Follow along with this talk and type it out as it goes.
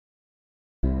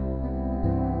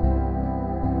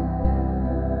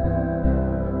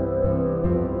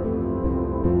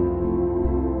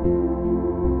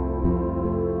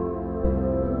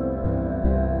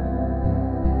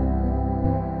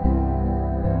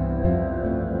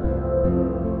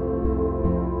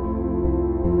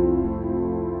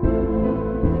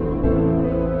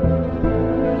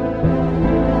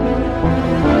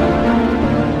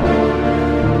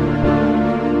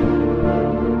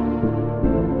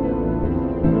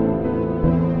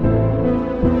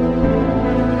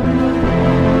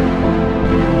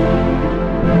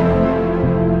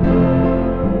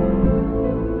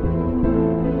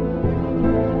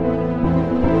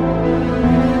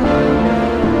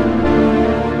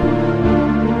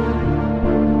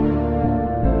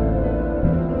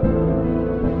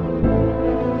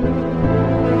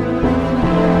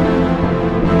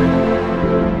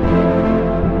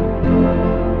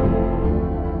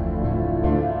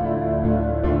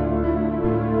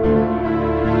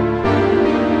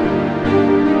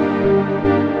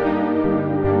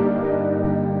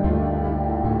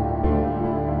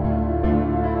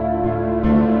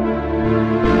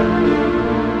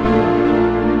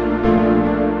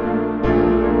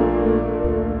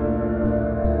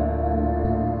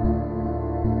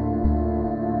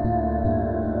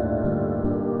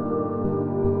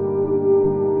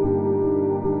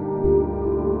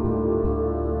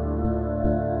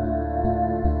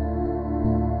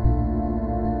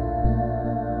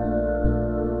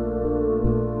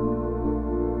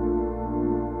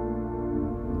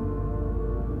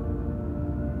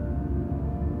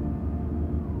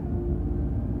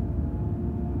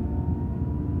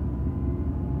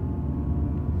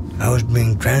I was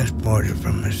being transported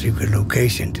from a secret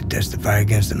location to testify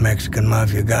against the Mexican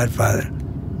Mafia godfather.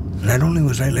 Not only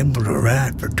was I labeled a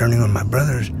rat for turning on my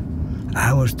brothers,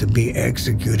 I was to be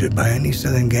executed by any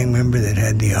Southern gang member that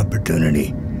had the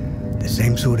opportunity. The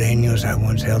same sureños I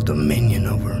once held dominion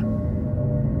over.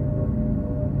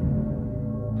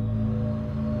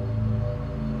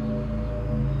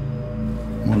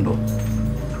 Mundo,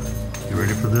 you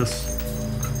ready for this?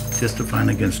 Testifying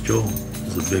against Joe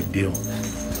is a big deal.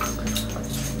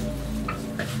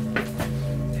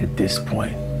 At this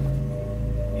point,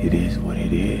 it is what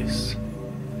it is.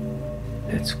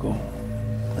 Let's go.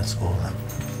 Let's go then.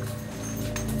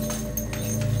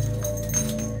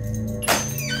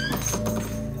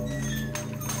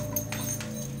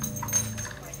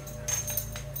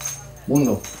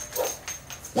 Mundo,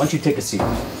 why don't you take a seat?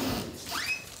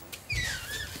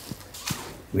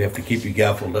 We have to keep you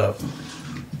gaffled up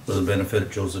for the benefit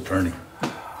of Joe's attorney.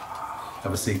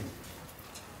 Have a seat.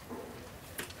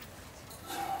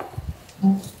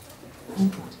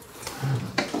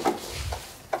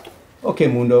 Okay,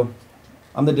 Mundo.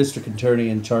 I'm the district attorney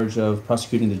in charge of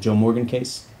prosecuting the Joe Morgan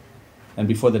case. And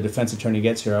before the defense attorney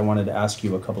gets here, I wanted to ask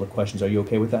you a couple of questions. Are you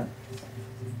okay with that?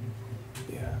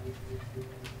 Yeah.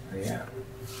 Yeah.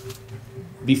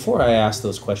 Before I ask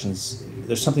those questions,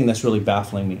 there's something that's really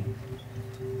baffling me.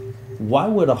 Why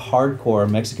would a hardcore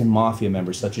Mexican mafia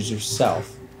member such as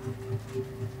yourself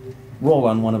roll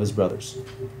on one of his brothers?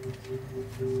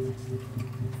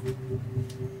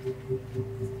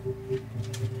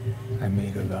 I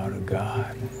made a vow to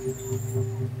God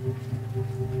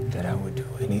that I would do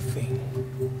anything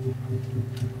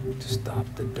to stop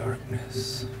the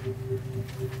darkness.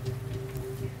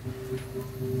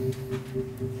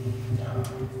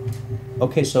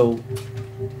 Okay, so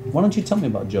why don't you tell me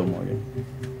about Joe Morgan?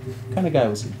 What kind of guy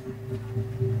was he?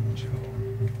 Joe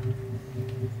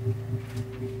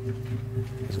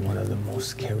is one of the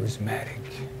most charismatic,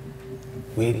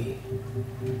 witty,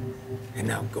 and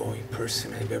outgoing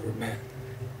person I've ever met.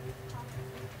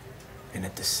 And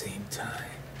at the same time,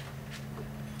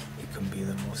 he can be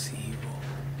the most evil,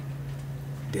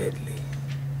 deadly,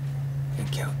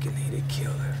 and calculated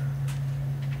killer.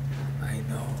 I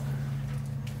know,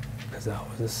 because I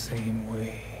was the same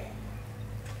way.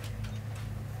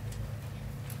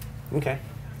 Okay,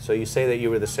 so you say that you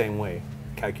were the same way,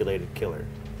 calculated killer.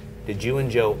 Did you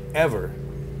and Joe ever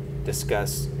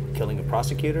discuss killing a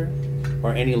prosecutor?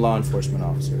 Or any law enforcement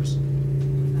officers?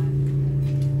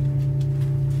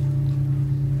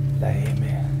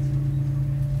 Laime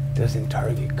doesn't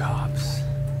target cops,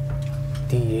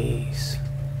 DAs,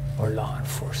 or law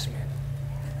enforcement.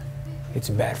 It's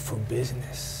bad for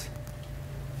business.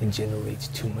 It generates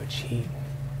too much heat.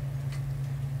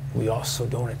 We also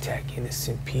don't attack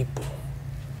innocent people,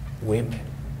 women,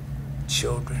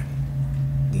 children,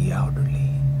 the elderly.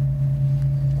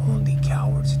 Only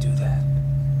cowards do that.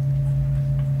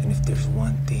 And if there's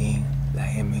one thing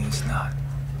Laime is not,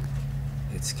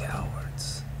 it's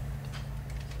cowards.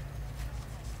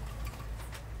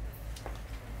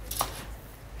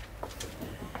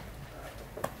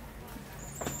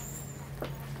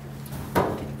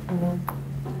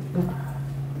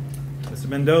 Mr.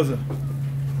 Mendoza,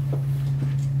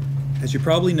 as you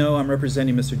probably know, I'm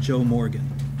representing Mr. Joe Morgan.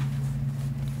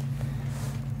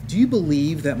 Do you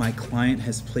believe that my client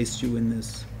has placed you in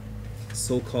this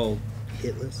so-called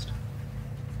hit list?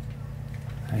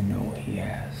 I know he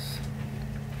has.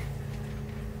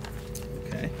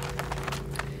 Okay.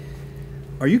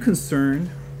 Are you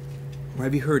concerned, or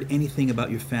have you heard anything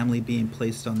about your family being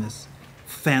placed on this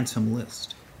phantom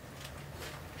list?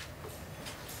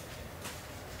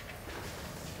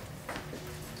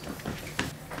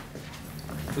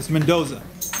 Mr. Mendoza.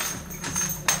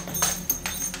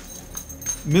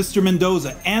 Mr.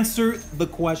 Mendoza, answer the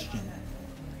question.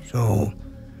 So,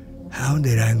 how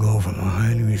did I go from a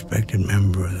highly respected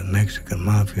member of the Mexican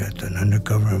Mafia to an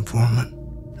undercover informant?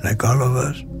 Like all of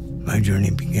us, my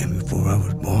journey began before I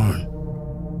was born.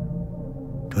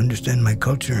 To understand my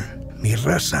culture, mi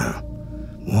raza,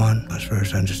 one must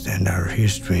first understand our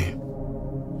history.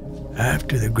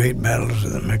 After the great battles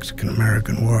of the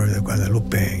Mexican-American War, the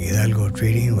Guadalupe-Hidalgo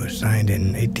Treaty was signed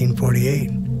in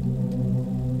 1848.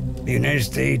 The United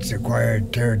States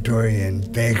acquired territory in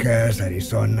Texas,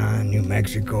 Arizona, New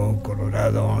Mexico,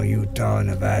 Colorado, Utah,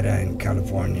 Nevada, and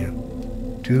California.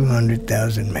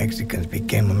 200,000 Mexicans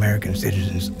became American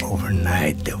citizens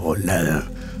overnight, de volada.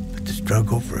 But the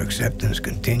struggle for acceptance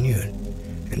continued.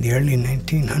 In the early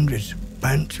 1900s,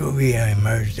 Pancho Villa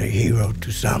emerged a hero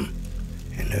to some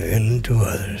and a villain to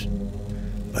others,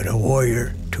 but a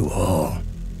warrior to all.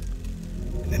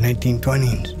 In the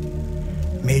 1920s,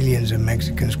 Millions of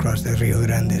Mexicans crossed the Rio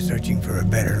Grande searching for a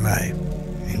better life,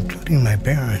 including my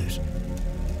parents.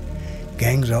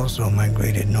 Gangs also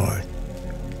migrated north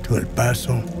to El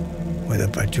Paso, where the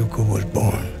Pachuco was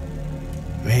born.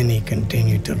 Many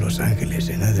continued to Los Angeles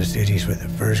and other cities where the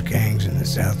first gangs in the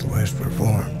Southwest were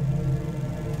formed.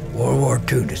 World War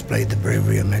II displayed the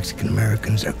bravery of Mexican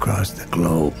Americans across the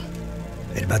globe.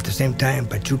 At about the same time,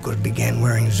 Pachucos began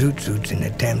wearing zoot suits in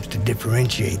attempts to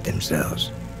differentiate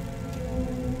themselves.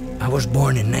 I was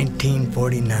born in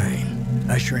 1949,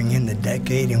 ushering in the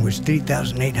decade in which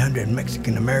 3,800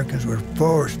 Mexican Americans were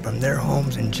forced from their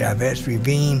homes in Chavez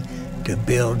Ravine to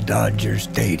build Dodger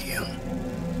Stadium.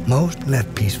 Most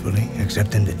left peacefully,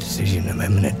 accepting the decision of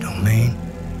eminent domain.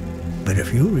 But a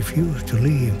few refused to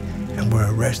leave and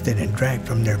were arrested and dragged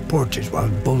from their porches while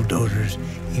bulldozers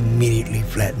immediately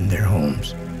flattened their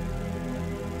homes.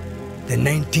 The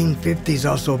 1950s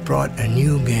also brought a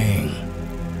new gang,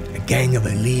 a gang of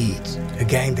elites, a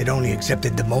gang that only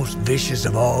accepted the most vicious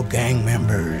of all gang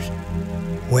members.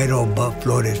 Güero Buff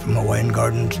Flores from Hawaiian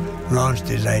Gardens launched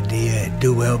his idea at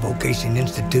Duell Vocation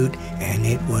Institute, and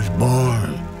it was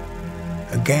born.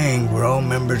 A gang where all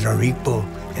members are equal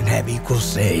and have equal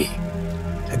say.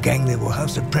 A gang that will have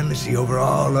supremacy over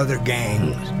all other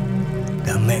gangs.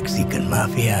 The Mexican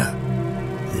Mafia.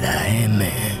 La M.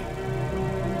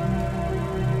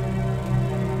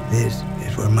 This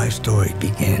is where my story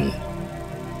begins.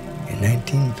 In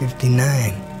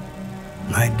 1959,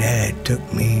 my dad took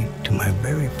me to my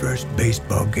very first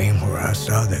baseball game where I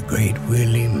saw the great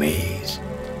Willie Mays.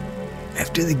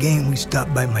 After the game, we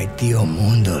stopped by my tío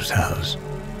Mundo's house.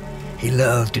 He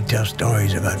loved to tell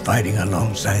stories about fighting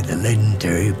alongside the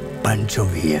legendary Pancho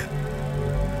Villa.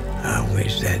 I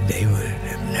wish that day would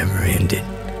have never ended.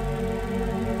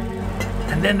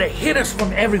 And then they hit us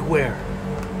from everywhere.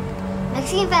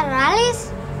 Mexican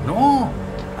federales? No,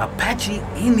 Apache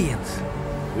Indians.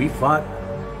 We fought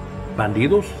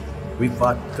bandidos. We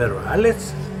fought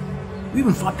federales. We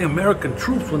even fought the American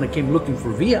troops when they came looking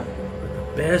for Villa.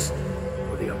 But the best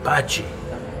were the Apache.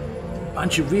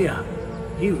 Pancho Villa,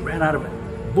 he ran out of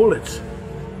bullets.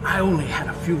 I only had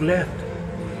a few left.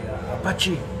 The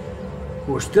Apache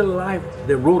who were still alive,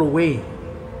 they rode away.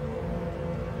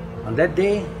 On that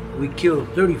day, we killed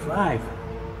 35,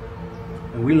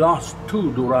 and we lost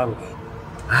 2 Dorados.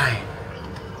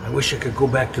 I wish I could go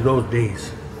back to those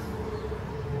days.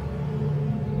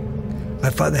 My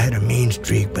father had a mean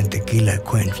streak when tequila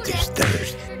quenched his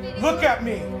thirst. Look at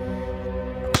me!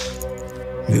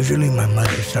 Usually my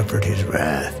mother suffered his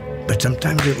wrath, but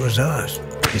sometimes it was us,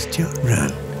 his children.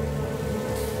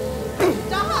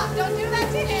 Stop! Don't do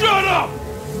that to him! Shut up!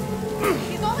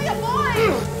 He's only a boy!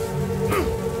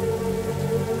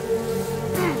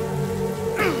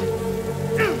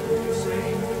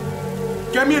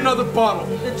 Get me another bottle.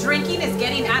 The drinking is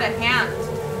getting out of hand.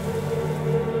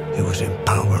 It was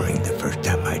empowering the first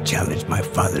time I challenged my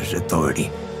father's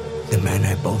authority. The man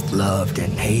I both loved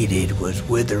and hated was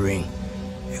withering.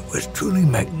 It was truly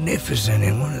magnificent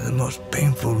and one of the most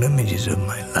painful images of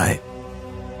my life.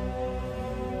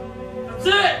 That's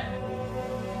it!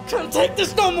 Can't take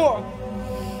this no more!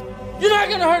 You're not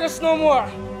gonna hurt us no more!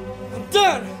 I'm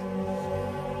done!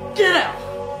 Get out!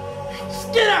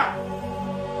 Just get out!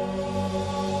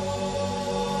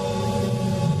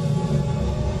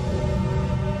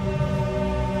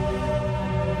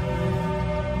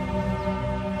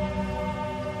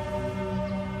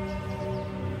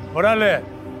 Orale.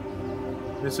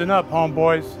 Listen up,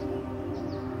 homeboys.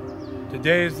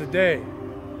 Today is the day.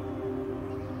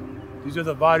 These are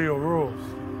the barrio rules.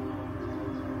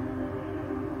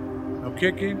 No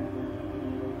kicking,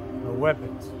 no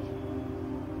weapons.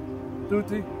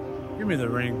 Tuti, give me the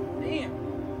ring. Damn.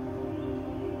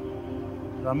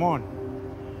 Ramon,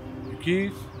 your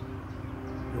keys,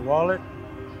 your wallet,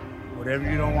 whatever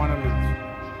you don't want to lose.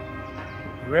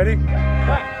 You ready?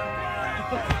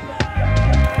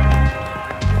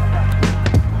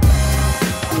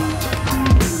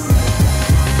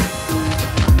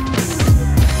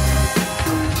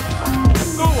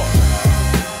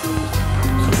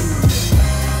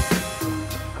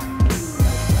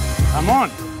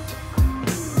 Ramon.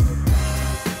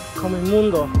 Como el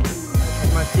mundo. El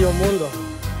Matío Mundo.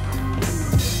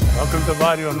 Welcome to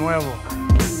Barrio Nuevo.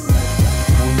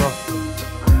 Mundo.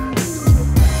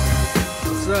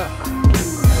 What's up?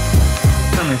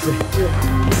 Let me see.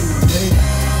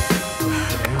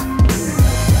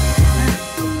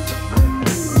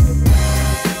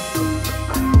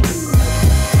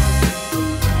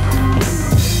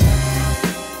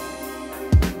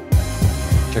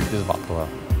 Check this bottle out.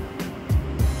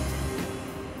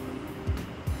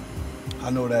 I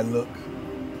know that look.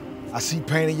 I see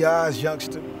pain in your eyes,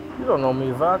 youngster. You don't know me,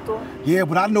 Vato. Yeah,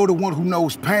 but I know the one who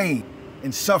knows pain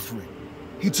and suffering.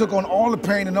 He took on all the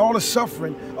pain and all the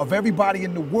suffering of everybody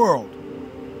in the world.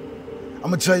 I'm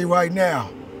gonna tell you right now,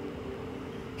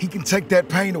 he can take that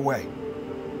pain away.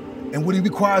 And what he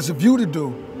requires of you to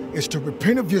do is to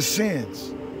repent of your sins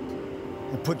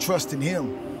and put trust in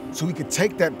him so he can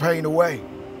take that pain away.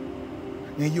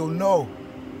 And you'll know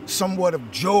somewhat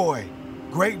of joy,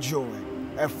 great joy,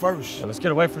 at first. Yeah, let's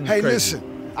get away from this. Hey, crazy.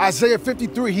 listen, Isaiah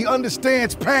 53, he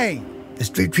understands pain. The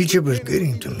street preacher was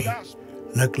getting to me.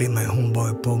 Luckily, my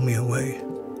homeboy pulled me away.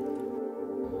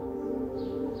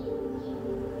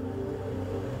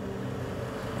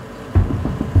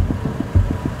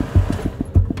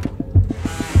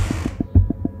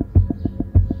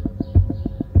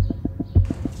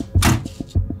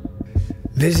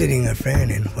 Visiting a friend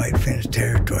in White Fence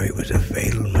territory was a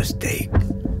fatal mistake.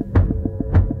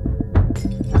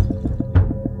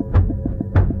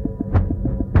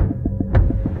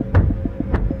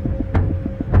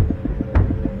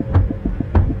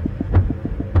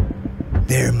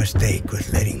 Their mistake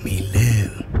was letting me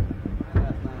live.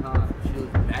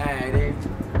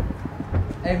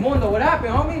 Hey, Mundo, what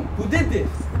happened, homie? Who did this?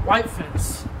 White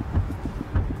Fence.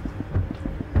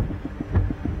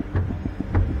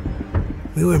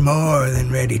 We were more than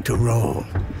ready to roll.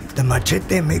 The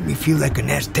machete made me feel like an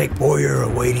Aztec warrior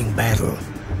awaiting battle.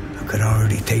 I could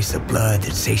already taste the blood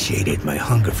that satiated my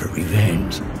hunger for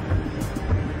revenge.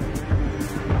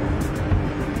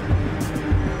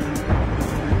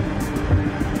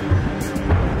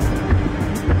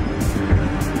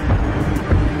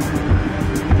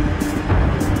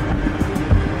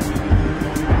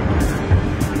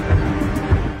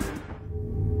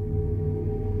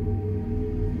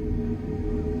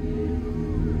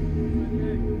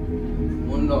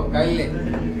 Cállate.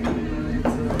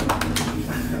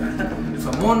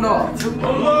 Mundo.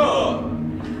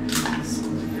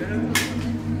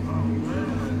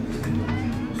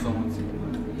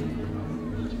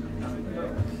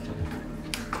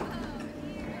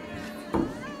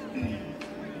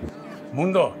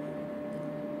 Mundo,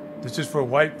 this is for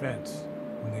White Fence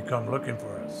when they come looking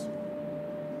for us.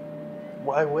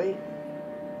 Why wait?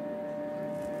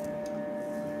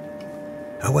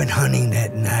 I went hunting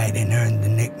that night and earned the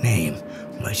nickname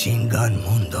Machine Gun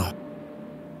Mundo.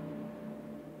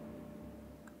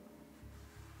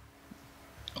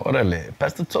 Órale,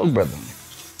 pass the talk, brother.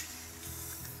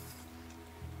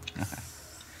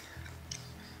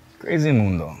 Crazy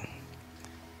Mundo.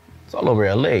 It's all over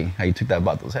LA how you took that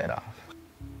Vato's head off.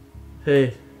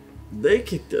 Hey, they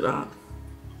kicked it out.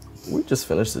 We just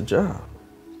finished the job.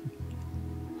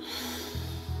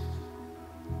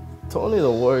 Tony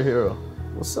the war hero.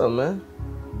 What's up, man?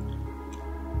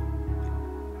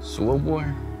 So, boy,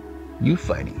 you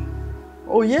fighting?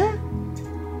 Oh, yeah?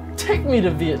 Take me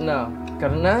to Vietnam.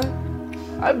 Got a nine?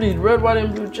 I bleed red, white,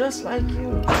 and blue just like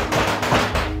you. All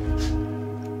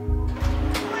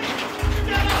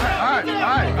right.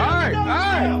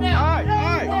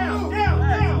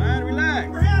 Man, relax.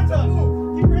 Keep your hands up.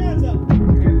 Keep your hands up.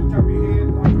 Hands up your head,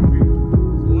 lock your feet.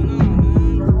 What's going on,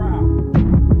 man? Turn around.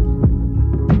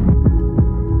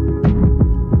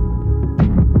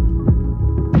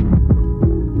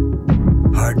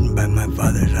 Hardened by my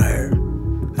father's ire,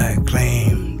 I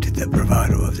acclaimed to the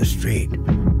bravado of the street.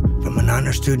 From an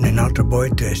honor student and altar boy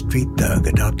to a street thug,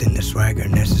 adopting the swagger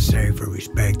necessary for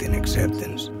respect and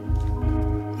acceptance.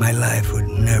 My life would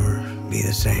never be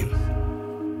the same.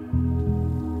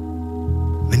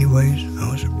 In many ways,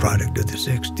 I was a product of the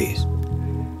 60s.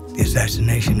 The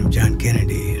assassination of John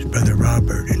Kennedy, his brother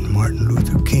Robert, and Martin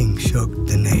Luther King shook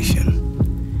the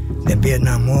nation. The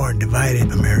Vietnam War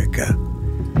divided America,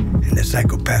 and the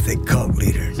psychopathic cult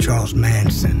leader, Charles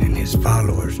Manson, and his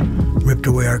followers ripped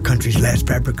away our country's last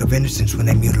fabric of innocence when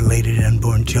they mutilated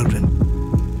unborn children.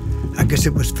 I guess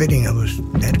it was fitting I was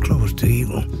that close to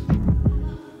evil.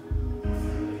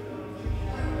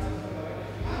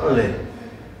 Órale.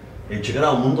 Hey, check it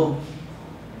out, Mundo.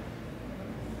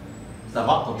 It's that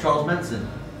vato, Charles Manson.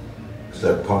 It's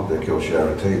that punk that killed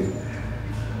Sharon Tate.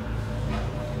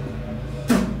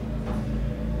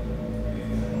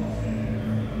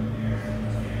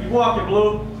 Keep walking,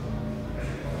 Blue.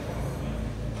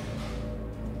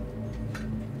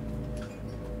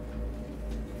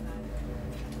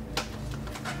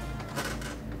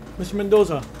 Mr.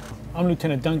 Mendoza, I'm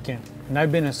Lieutenant Duncan, and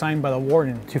I've been assigned by the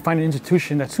warden to find an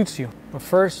institution that suits you. But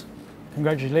first,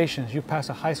 congratulations, you passed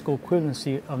a high school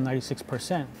equivalency of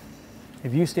 96%.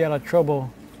 If you stay out of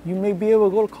trouble, you may be able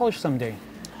to go to college someday.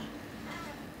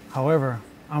 However,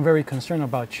 I'm very concerned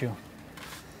about you.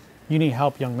 You need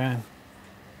help, young man.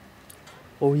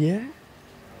 Oh, yeah?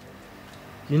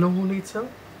 You know who needs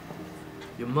help?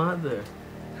 Your mother.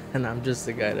 And I'm just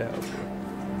the guy to help you.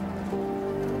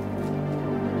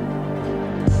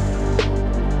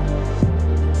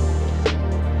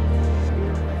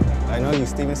 I know you,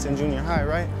 Stevenson Junior High,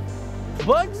 right?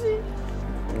 Bugsy?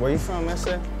 Where you from,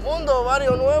 ese? Mundo,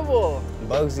 Barrio Nuevo.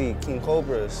 Bugsy, King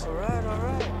Cobras. All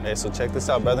right. Hey, so check this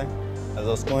out, brother. As I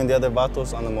was going the other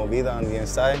vatos on the movida on the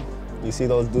inside, you see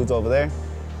those dudes over there?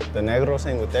 The negros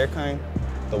hang with their kind,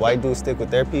 the white dudes stick with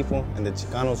their people, and the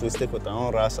Chicanos, we stick with our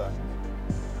own raza.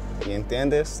 ¿Y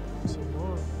entiendes?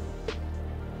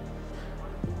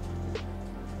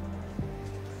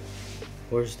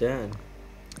 Where's Dad?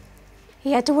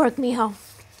 He had to work, mijo.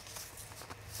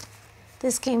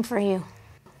 This came for you.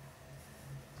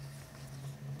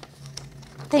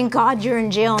 Thank God you're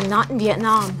in jail and not in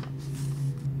Vietnam.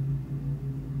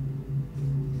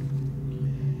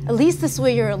 At least this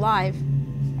way you're alive.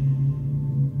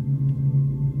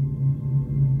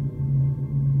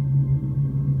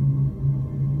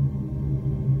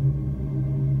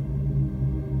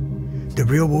 The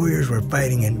real warriors were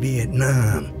fighting in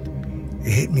Vietnam.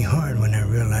 It hit me hard when I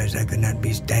realized I could not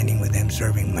be standing with them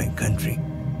serving my country.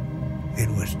 It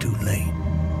was too late.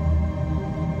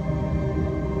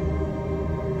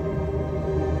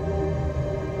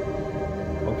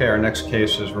 Okay, our next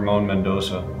case is Ramon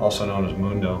Mendoza, also known as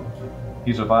Mundo.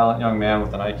 He's a violent young man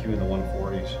with an IQ in the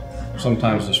 140s.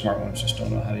 Sometimes the smart ones just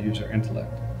don't know how to use their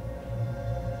intellect.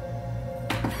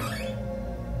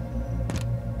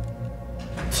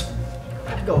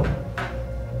 Go.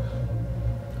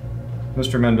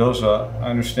 Mr. Mendoza,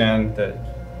 I understand that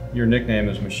your nickname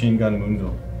is Machine Gun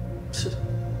Mundo.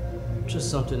 Just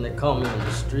something they call me on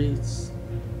the streets,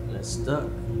 and it stuck.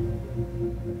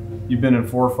 You've been in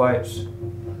 4 fights.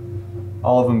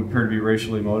 All of them appear to be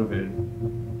racially motivated.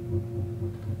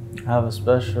 I have a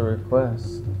special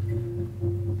request.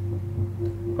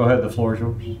 Go ahead, the floor is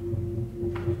yours.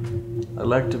 I'd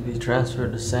like to be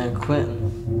transferred to San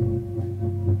Quentin.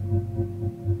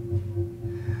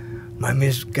 My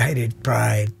misguided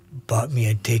pride bought me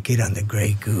a ticket on the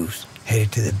Grey Goose,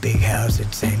 headed to the big house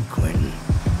at San Quentin.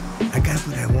 I got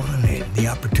what I wanted, the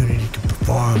opportunity to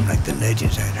perform like the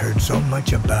legends I'd heard so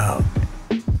much about.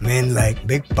 Men like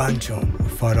Big Pancho, who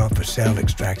fought off a cell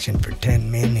extraction for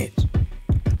 10 minutes.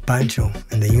 Pancho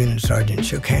and the unit sergeant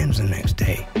shook hands the next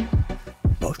day,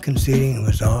 both conceding it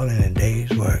was all in a day's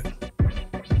work.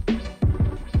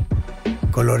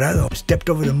 Colorado stepped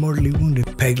over the mortally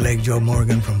wounded peg-leg Joe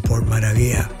Morgan from Port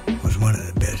Maravilla, was one of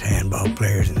the best handball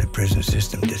players in the prison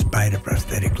system despite a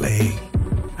prosthetic leg.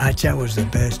 Acha was the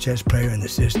best chess player in the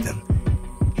system.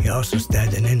 He also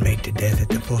stabbed an inmate to death at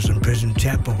the Folsom Prison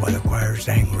Chapel while the choir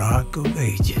sang Rock of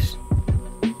Ages.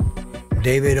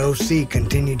 David O.C.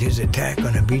 continued his attack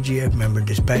on a BGF member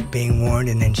despite being warned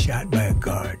and then shot by a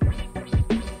guard.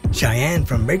 Cheyenne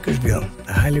from Bakersville,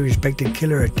 a highly respected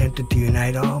killer, attempted to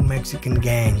unite all Mexican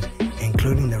gangs,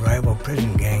 including the rival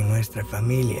prison gang Nuestra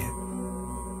Familia.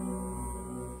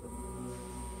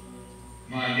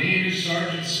 My name is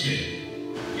Sergeant Smith.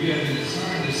 You have been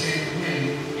assigned to San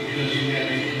Quentin because you have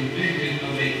been convicted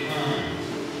of a crime.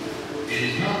 It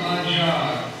is not my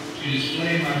job to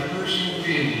display my personal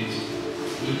feelings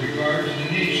with regard to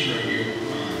the nature of your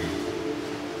crime.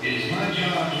 It is my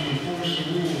job to enforce the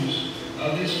rules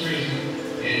of this prison,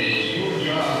 and it is your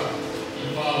job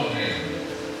to follow them.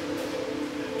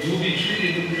 You will be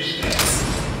treated with respect,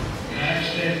 and I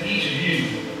expect each of you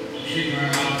to treat my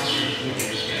officers with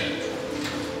respect.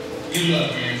 Good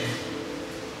luck, man.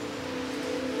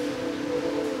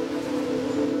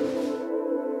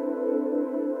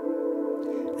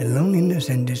 The loneliness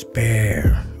and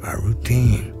despair are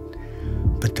routine,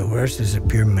 but the worst is the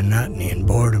pure monotony and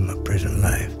boredom of prison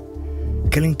life.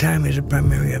 Killing time is a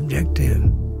primary objective.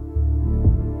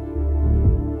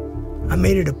 I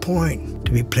made it a point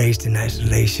to be placed in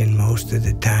isolation most of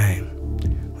the time,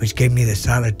 which gave me the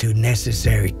solitude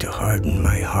necessary to harden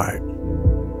my heart.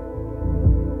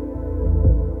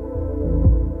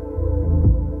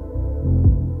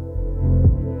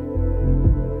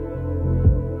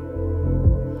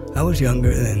 I was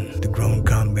younger than the grown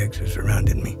convicts who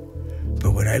surrounded me,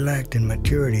 but what I lacked in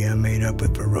maturity I made up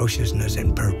with ferociousness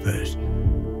and purpose.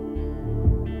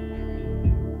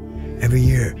 Every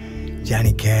year,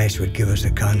 Johnny Cash would give us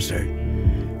a concert,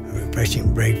 a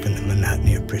refreshing break from the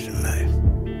monotony of prison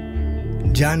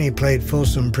life. Johnny played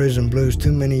Folsom Prison Blues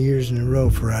too many years in a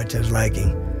row for Acha's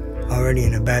liking. Already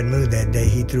in a bad mood that day,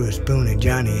 he threw a spoon at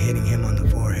Johnny, hitting him on the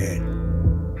forehead.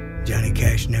 Johnny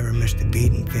Cash never missed a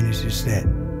beat and finished his set,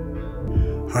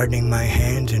 hardening my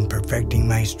hands and perfecting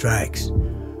my strikes.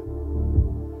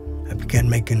 I began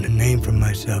making a name for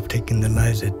myself, taking the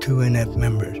lives of 2 NF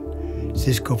members,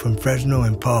 Cisco from Fresno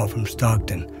and Paul from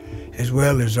Stockton, as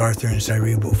well as Arthur and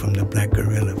Cyrebo from the Black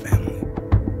Gorilla family.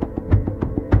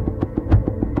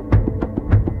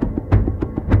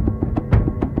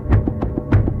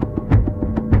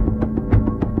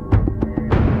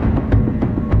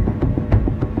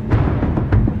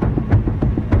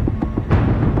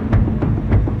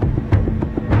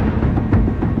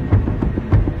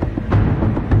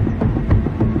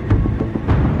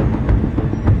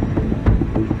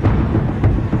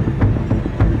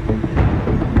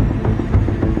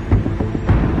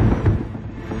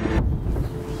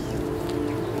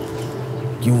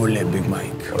 You will let Big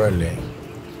Mike. Órale.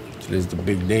 Today's the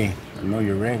big day. I know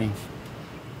you're ready.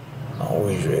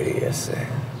 Always ready, yes, sir.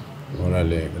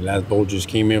 Órale. The last boat just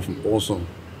came in from Folsom.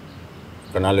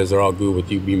 Canales are all good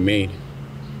with you being made.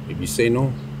 If you say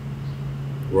no,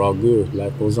 we're all good.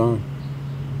 Life goes on.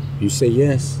 If you say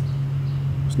yes,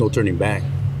 there's no turning back.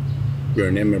 You're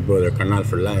an Emmett brother, Canal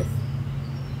for life.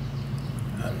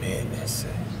 Amen, yes,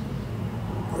 sir.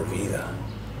 Por vida.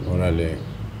 Órale.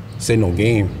 Say no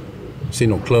game. Say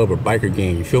no club or biker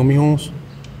gang. You feel me, Holmes?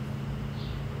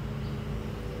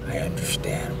 I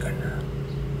understand, Colonel.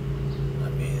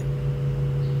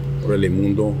 Amen. Órale,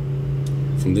 Mundo.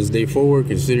 From this day forward,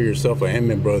 consider yourself a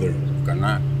Emmett brother,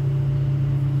 Canal.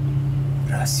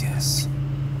 Gracias.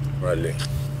 Órale.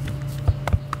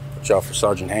 Watch out for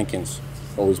Sergeant Hankins.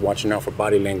 Always watching out for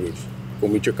body language. Go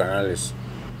meet your Canales.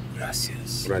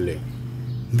 Gracias. Órale.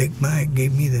 Big Mike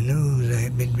gave me the news I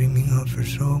had been dreaming of for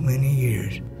so many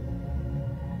years.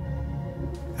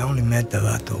 I only met the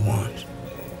vato once.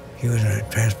 He was on a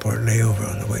transport layover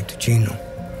on the way to Chino,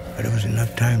 but it was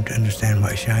enough time to understand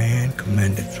why Cheyenne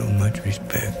commanded so much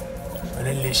respect.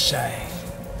 Órale, Shy.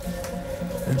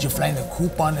 Heard you flying the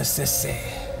coop on the Sese.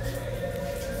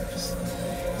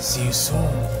 See you soon.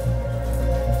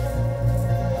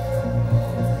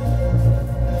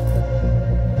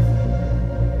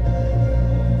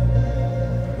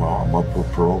 Well, I'm up for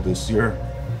parole this year.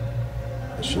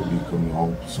 I should be coming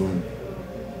home soon.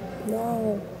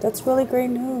 No, that's really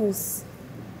great news.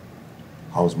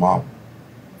 How's Mom?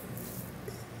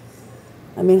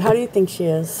 I mean, how do you think she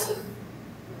is?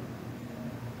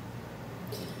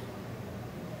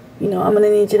 You know, I'm gonna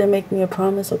need you to make me a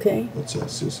promise, okay? What's that,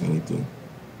 sis? Anything?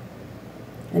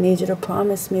 I need you to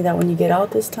promise me that when you get out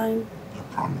this time, I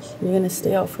promise. you're gonna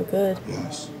stay out for good.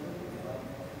 Yes.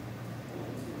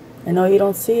 I know you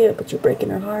don't see it, but you're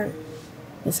breaking her heart.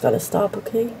 It's gotta stop,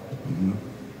 okay? Mm-hmm.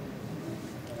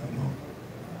 I know.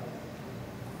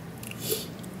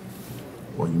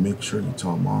 Well, you make sure you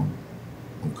tell Mom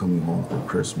I'm coming home for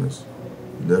Christmas.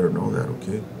 You let her know that,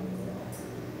 okay?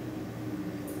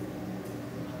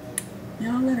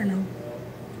 Yeah, I'll let her know.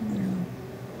 I'll let her know.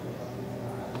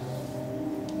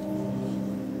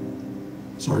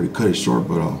 Sorry to cut it short,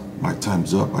 but my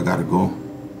time's up. I gotta go.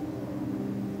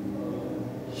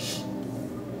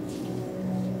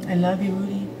 I love you,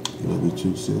 Rudy. I love you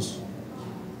too, sis.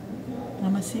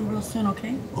 I'm gonna see you real soon,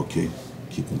 okay? Okay,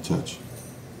 keep in touch.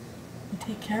 You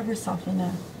take care of yourself,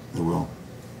 Lynette. I will.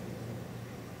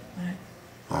 Bye.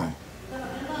 Bye.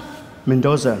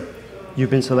 Mendoza, you've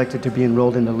been selected to be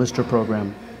enrolled in the Lister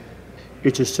program.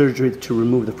 It's a surgery to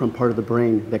remove the front part of the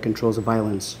brain that controls the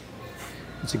violence.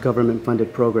 It's a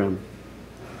government-funded program.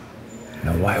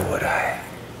 Now, why would I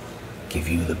give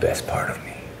you the best part of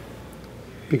me?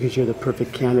 Because you're the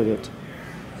perfect candidate.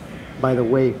 By the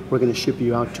way, we're going to ship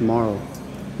you out tomorrow.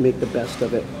 Make the best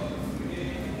of it.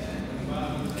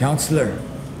 Counselor,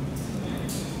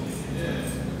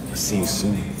 I'll see you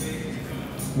soon.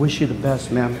 Wish you the best,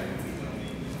 ma'am.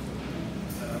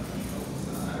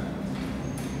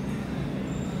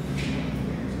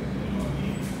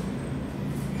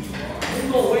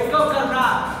 Wake up,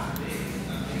 Carnal!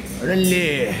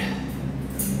 Órale.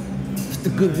 It's the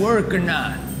good work or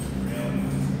not?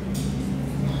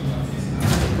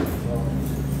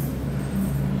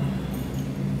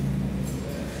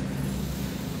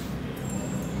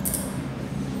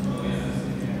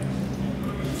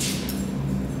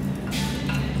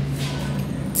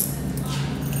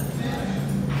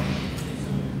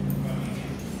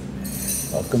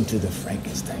 Welcome to the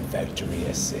Frankenstein factory,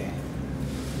 essay.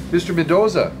 Mr.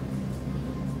 Mendoza,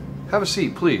 have a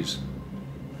seat, please.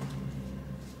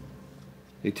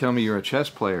 They tell me you're a chess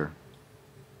player.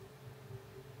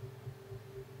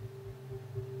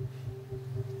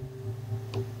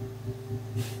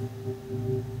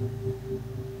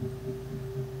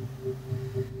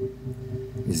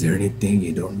 Is there anything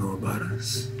you don't know about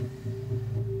us?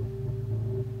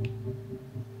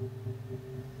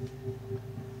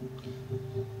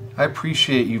 I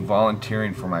appreciate you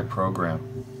volunteering for my program.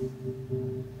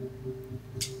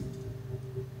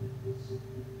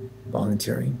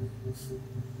 Volunteering?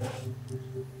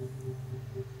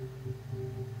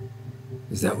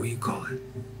 Is that what you call it?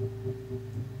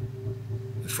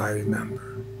 If I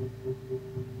remember,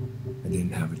 I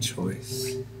didn't have a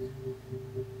choice.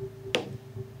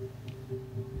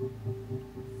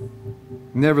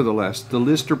 Nevertheless, the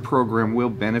Lister program will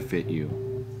benefit you.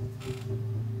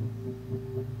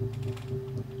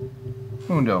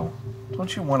 Mundo,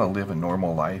 don't you want to live a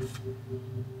normal life?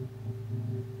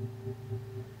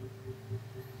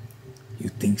 You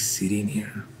think sitting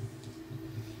here,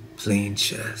 playing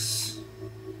chess,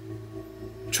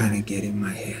 trying to get in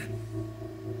my head,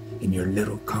 in your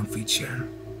little comfy chair,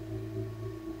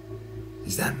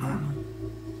 is that normal?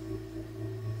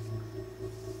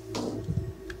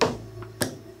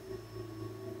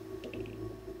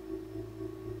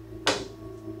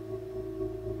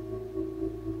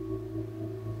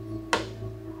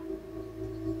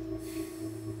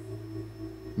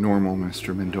 Normal,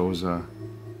 Mr. Mendoza,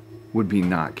 would be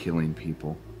not killing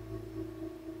people.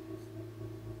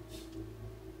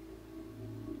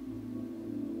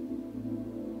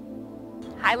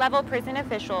 High-level prison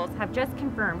officials have just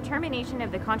confirmed termination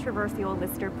of the controversial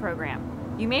Lister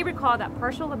program. You may recall that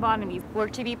partial lobotomies were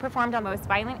to be performed on most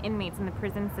violent inmates in the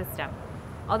prison system.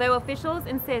 Although officials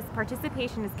insist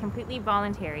participation is completely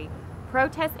voluntary,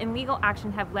 protests and legal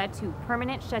action have led to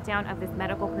permanent shutdown of this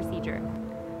medical procedure.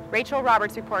 Rachel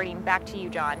Roberts reporting. Back to you,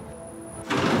 John.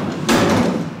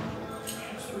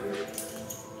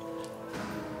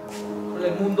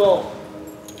 Hola, Mundo.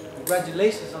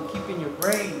 Congratulations on keeping your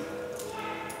brain.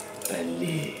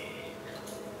 Dale.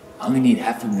 I only need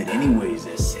half of it anyways,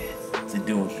 that's it. To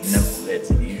do with the knuckleheads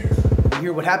in here. You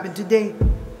hear what happened today?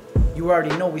 You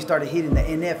already know we started hitting the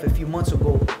NF a few months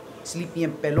ago. Sleepy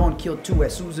and Pelon killed 2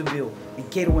 at Susanville,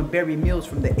 and Cato and Barry Mills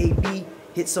from the AB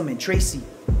hit some in Tracy.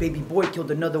 Baby Boy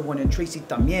killed another one in Tracy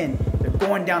también. They're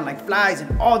going down like flies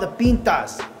in all the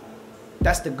pintas.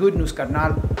 That's the good news,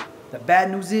 carnal. The bad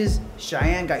news is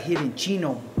Cheyenne got hit in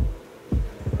Chino.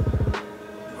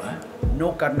 What?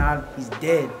 No, carnal, he's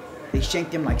dead. They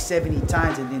shanked him like 70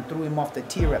 times and then threw him off the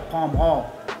tier at Palm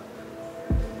Hall.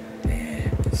 Man.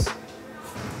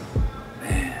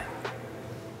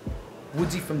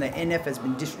 Woodsy from the NF has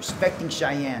been disrespecting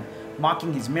Cheyenne,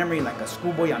 mocking his memory like a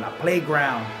schoolboy on a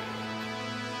playground.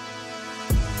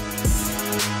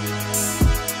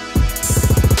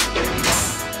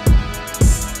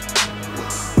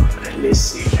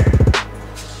 Listen,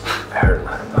 I heard a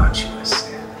lot about you, I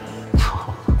said.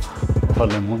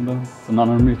 Hola, Mundo. It's an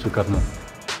honor to meet you, carnal.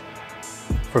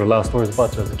 For the last stories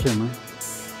about you as a kid, man.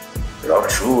 They're all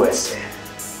true, I said.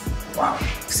 Wow,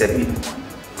 except me one.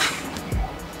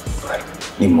 But,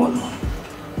 ni modo.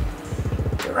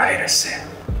 You're right, I said.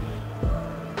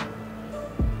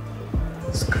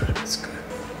 It's good, it's good.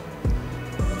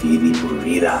 Vida por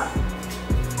vida.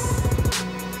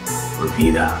 Por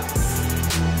vida.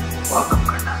 Welcome,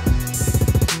 carnal.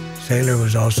 Sailor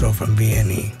was also from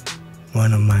BNE,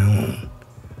 one of my own.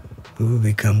 We would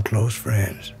become close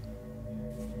friends.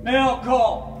 Mail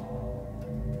call.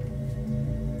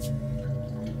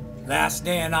 Last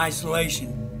day in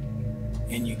isolation,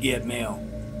 and you get mail.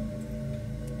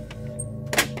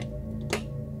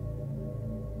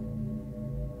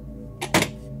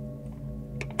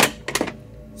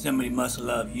 Somebody must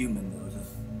love you, Mendoza.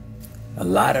 A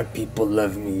lot of people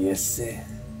love me, yes, sir.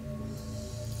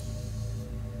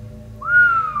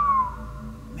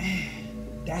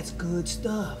 That's good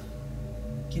stuff.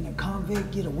 Can a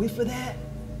convict get a whiff of that?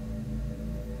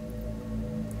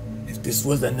 If this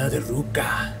was another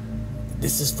Ruca,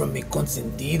 this is from mi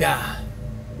consentida,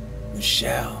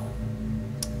 Michelle.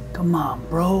 Come on,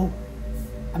 bro.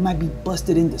 I might be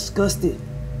busted and disgusted,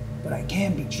 but I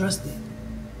can be trusted.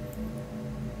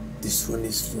 This one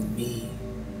is for me,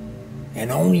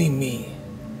 and only me.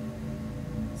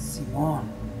 Simon.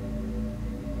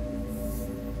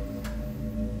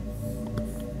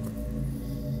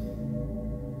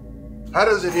 How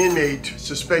does an inmate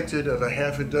suspected of a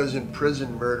half a dozen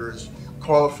prison murders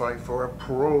qualify for a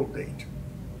parole date?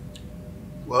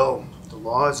 Well, the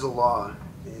law is the law,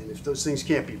 and if those things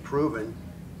can't be proven,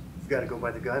 you've got to go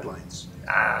by the guidelines.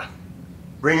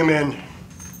 Bring him in.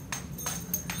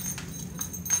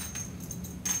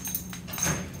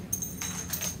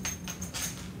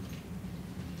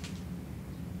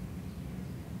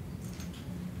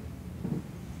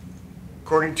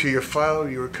 According to your file,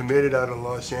 you were committed out of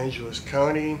Los Angeles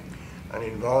County on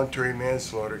involuntary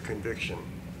manslaughter conviction.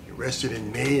 You arrested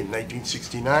in May in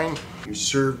 1969. You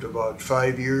served about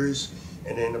 5 years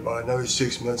and then about another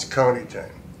 6 months county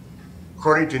time.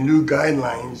 According to new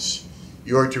guidelines,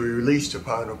 you are to be released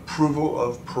upon approval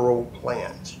of parole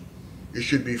plans. You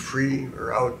should be free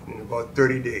or out in about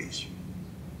 30 days.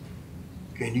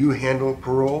 Can you handle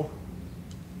parole?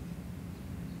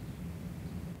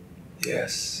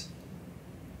 Yes,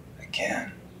 I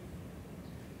can.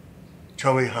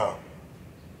 Tell me how.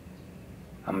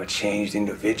 I'm a changed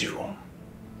individual.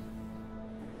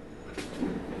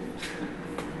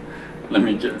 Let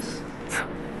me guess.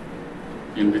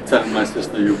 You'll be telling my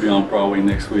sister you'll be on Broadway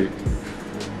next week.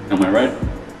 Am I right?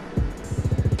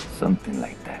 Something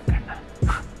like that, carnal.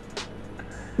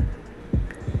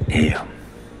 Hey,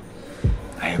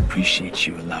 I appreciate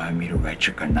you allowing me to write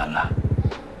your carnala.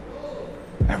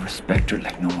 I respect her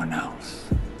like no one else.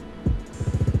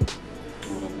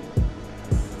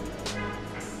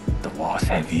 The walls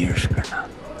have ears, carnal.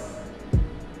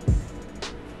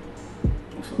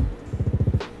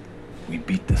 We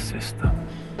beat the system.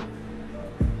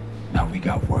 Now we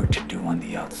got work to do on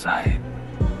the outside.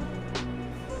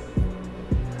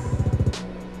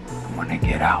 When I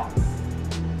get out,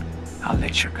 I'll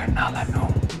let your carnala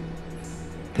know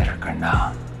that her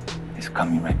carnal is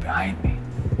coming right behind me.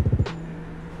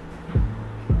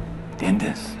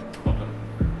 ¿Entiendes?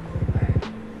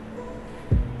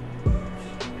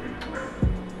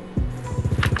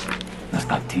 Now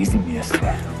stop teasing me,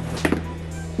 Esther.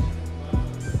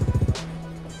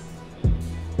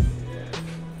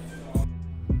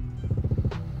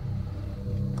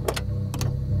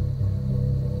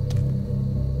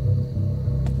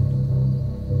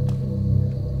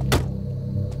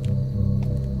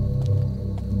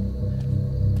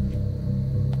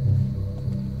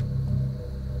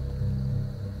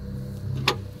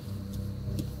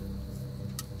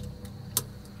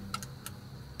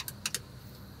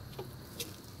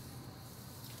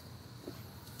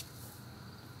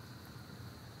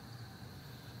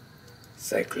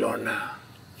 Cyclona.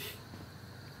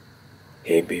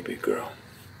 Hey, baby girl.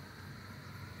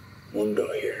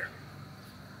 Mundo here.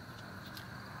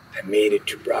 I made it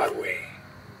to Broadway.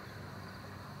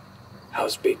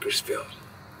 How's Bakersfield?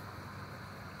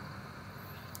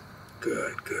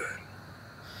 Good, good.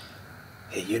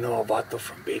 Hey, you know a vato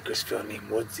from Bakersfield named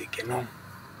Woodzik, you know?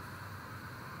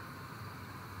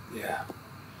 Yeah.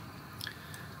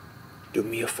 Do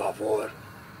me a favor.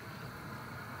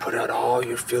 Put out all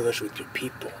your feelers with your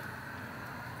people.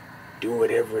 Do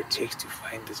whatever it takes to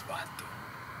find this vato.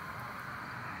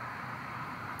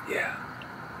 Yeah.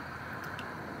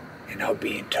 And I'll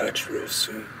be in touch real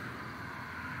soon.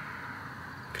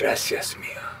 Gracias,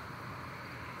 mía.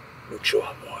 Mucho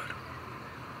amor.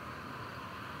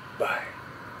 Bye.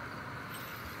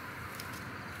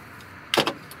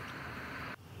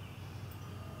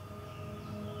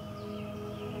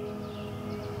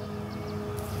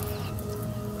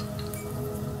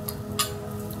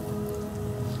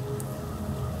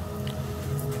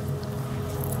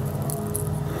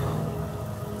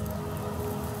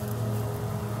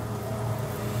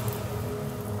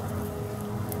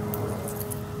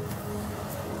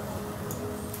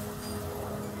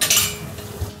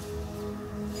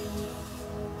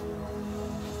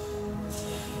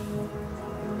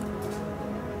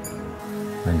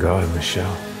 My God,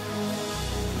 Michelle.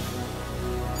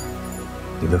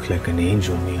 You look like an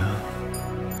angel, Mia.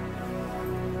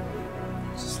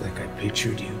 Just like I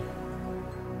pictured you.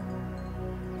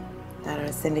 Thought I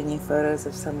was sending you photos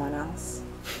of someone else.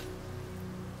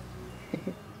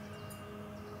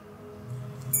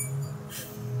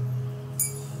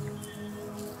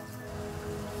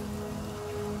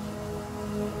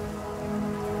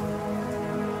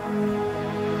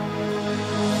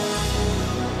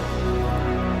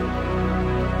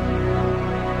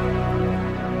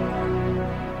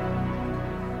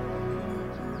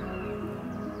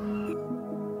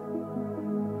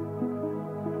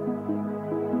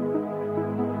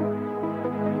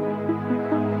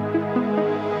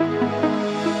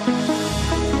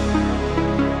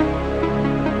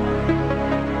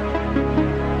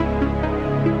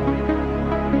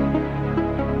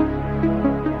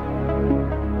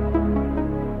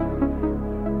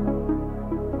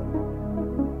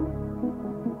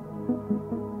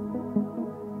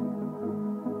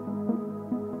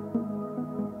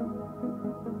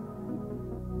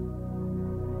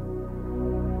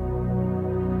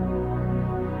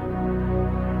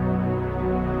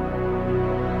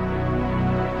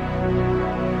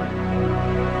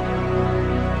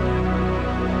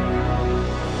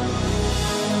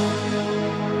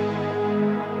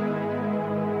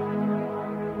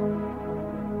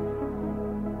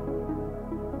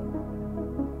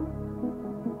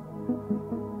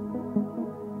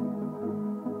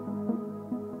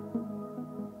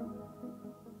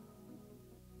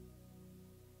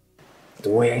 The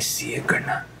way I see it,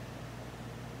 Garna,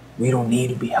 We don't need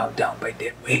to be held down by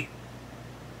dead weight.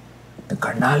 The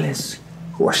carnales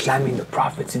who are slamming the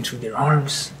prophets into their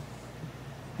arms,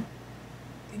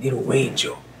 they need a way,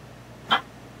 Joe.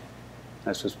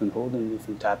 That's what's been holding me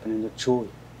from tapping into Chuy.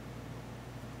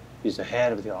 He's the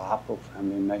head of the El Chapo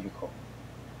family in Mexico.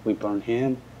 We burn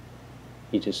him,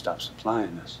 he just stops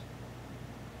supplying us.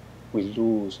 We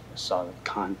lose a solid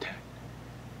contact.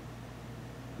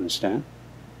 Understand?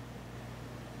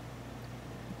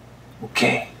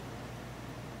 Okay.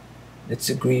 Let's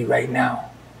agree right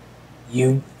now.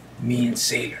 You, me, and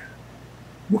Sailor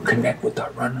will connect with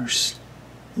our runners.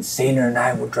 And Sailor and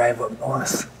I will drive up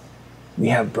north. We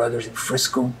have brothers in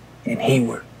Frisco and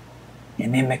Hayward,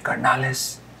 and Eme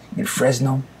Carnales in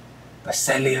Fresno,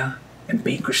 Visalia, and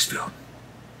Bakersfield.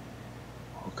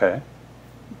 Okay.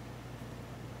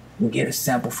 We get a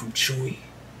sample from Chuy.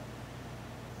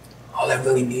 All it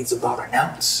really needs about an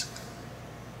ounce.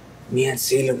 Me and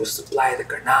Sailor will supply the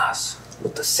carnas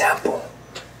with the sample,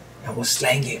 and we'll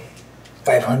slang it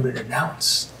 500 an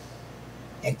ounce.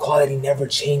 And quality never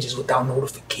changes without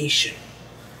notification.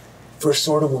 First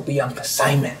order will be on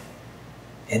consignment,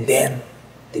 and then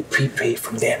they prepay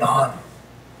from then on.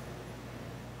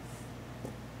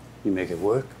 You make it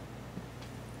work?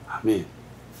 I'm in.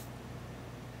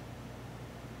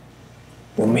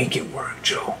 We'll make it work,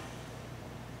 Joe.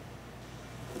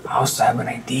 I also have an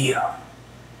idea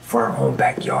for our own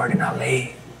backyard in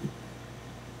LA.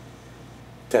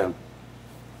 Tell me.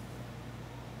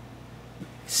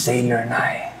 Sailor and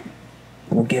I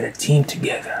will get a team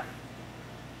together,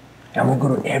 and we'll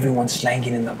go to everyone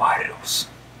slanging in the barrios,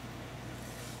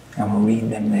 and we'll read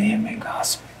them the Eme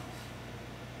gospel.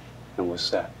 And what's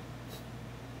that?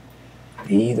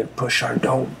 They either push our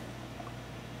dope,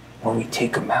 or we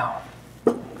take them out.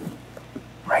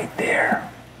 Right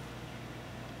there.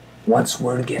 Once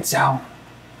word gets out,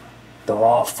 they'll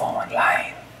all fall in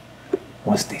line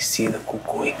once they see the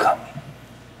cucuy coming.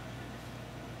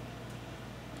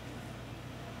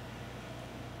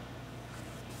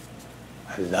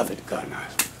 I love it, Garner.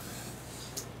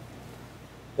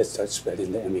 Let's start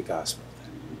spreading the Eme gospel.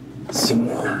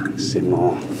 Simon.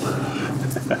 Simon.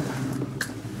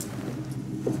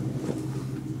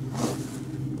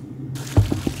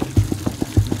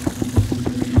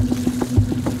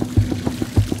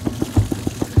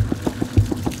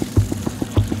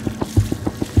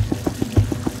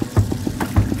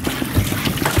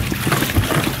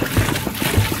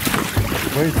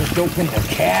 Where's the dope and the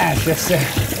cash? That's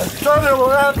it. Brother, we'll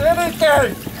have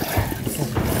anything!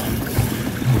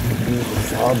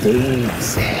 It's all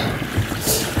days.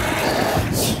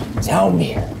 Tell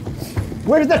me.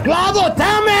 Where's the clavo?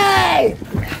 Tell me!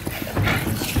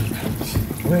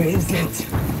 Where is it?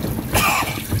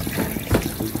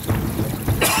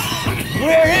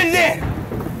 Where is it?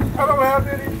 I don't have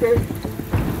anything.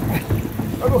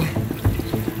 I don't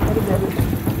have it.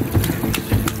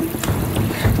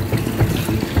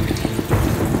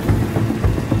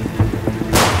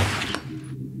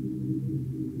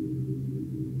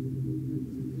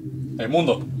 Hey,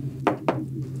 Mundo.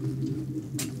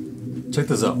 Check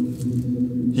this out.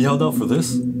 He held out for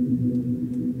this.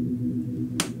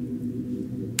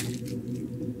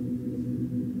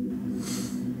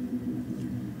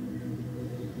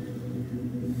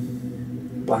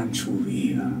 Pancho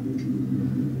Villa,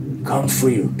 come for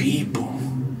your people.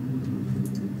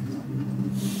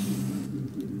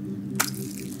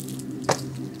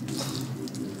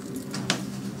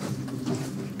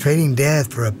 Trading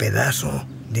death for a pedazo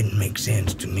didn't make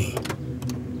sense to me.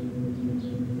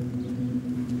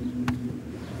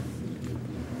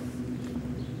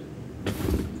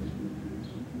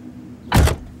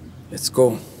 Let's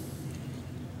go.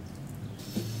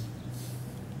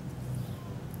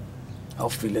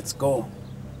 Alfie, let's go.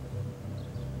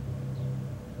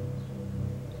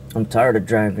 I'm tired of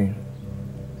driving.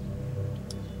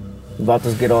 About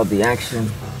to get all the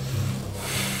action.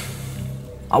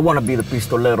 I want to be the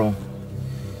pistolero.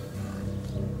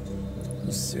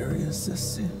 You serious,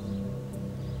 Sissy?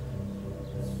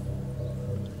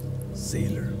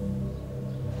 Sailor.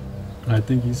 I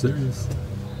think he's serious.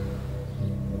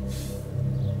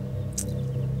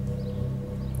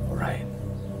 All right.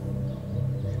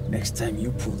 Next time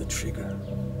you pull the trigger.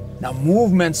 Now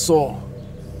move, Menso.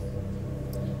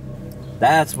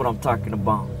 That's what I'm talking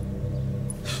about.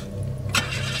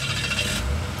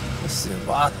 Ese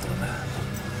vato, man.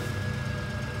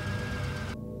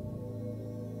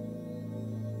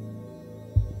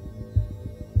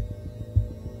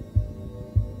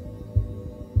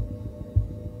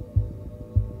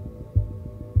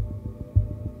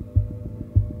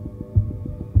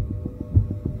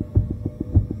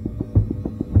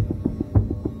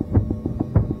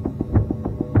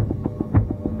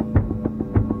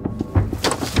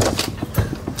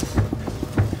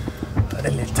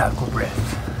 Órale, taco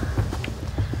breath.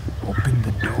 Open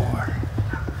the door.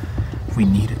 We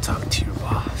need to talk to your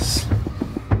boss.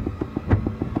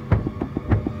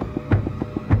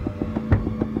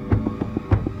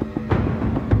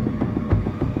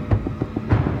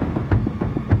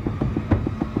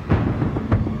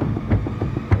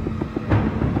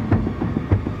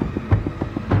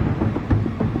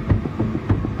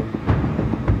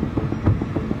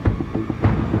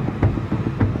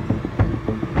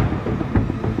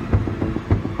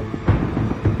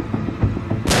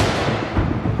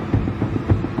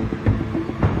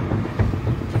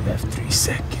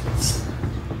 Seconds.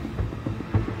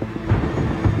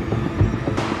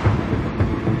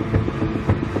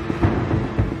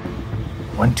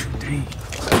 1, 2, 3.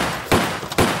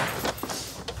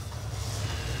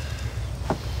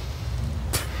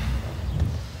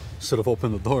 Should have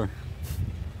opened the door.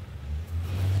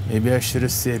 Maybe I should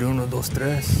have said 1, 2,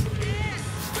 3.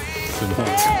 Should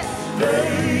not.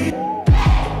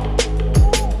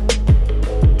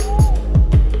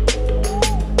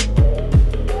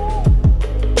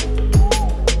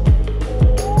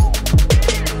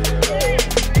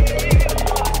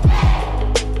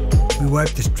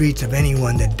 Wipe the streets of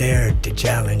anyone that dared to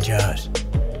challenge us,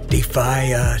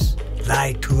 defy us,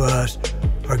 lie to us,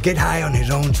 or get high on his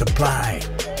own supply.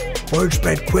 Word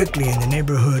spread quickly and the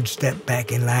neighborhood stepped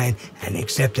back in line and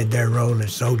accepted their role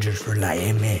as soldiers for La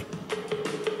M. You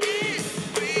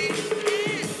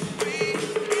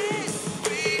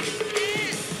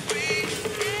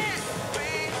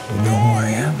know who I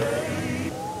am?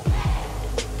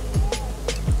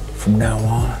 From now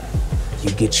on,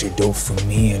 you get your dope from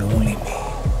me and only me.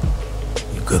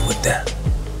 You good with that?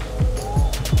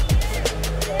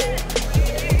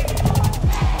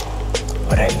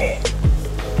 Órale.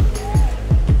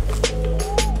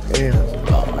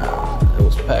 Oh man, it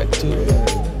was packed too.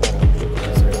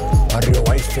 Barrio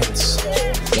White Fence.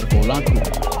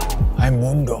 I'm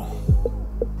Mundo.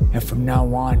 And from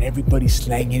now on, everybody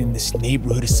slanging in this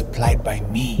neighborhood is supplied by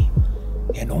me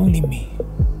and only me.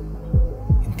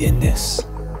 ¿Entiendes?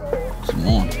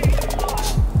 Ramon.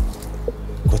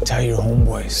 Go tell your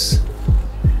homeboys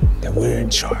that we're in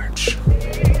charge.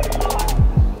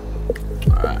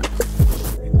 Alright.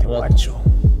 Te guacho.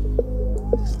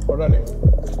 Órale.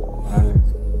 Órale.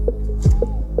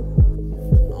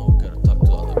 Now we gotta talk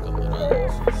to all the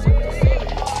camaradas and set this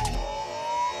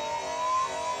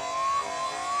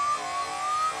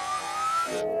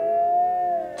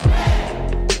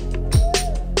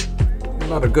up.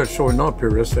 Not a good showing up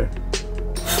here, is there?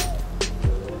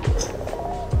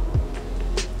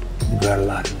 You got a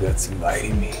lot of guts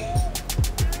inviting me.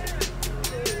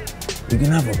 We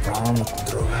can have a problem with the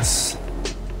drogas.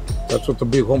 That's what the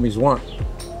big homies want.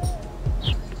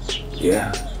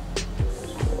 Yeah,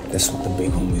 that's what the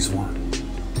big homies want.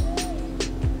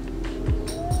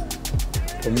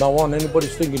 From now on,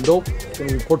 anybody's thinking dope,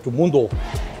 gonna report to Mundo.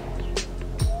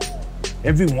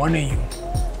 Every one of you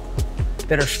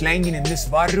that are slanging in this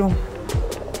barrio,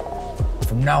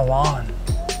 from now on,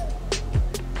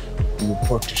 you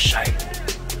report to Shiloh.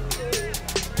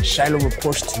 Shiloh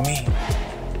reports to me.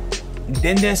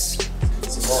 ¿Entiendes?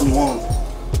 Simón.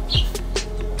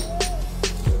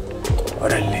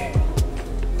 Órale.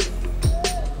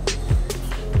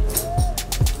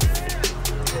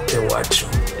 Te guacho.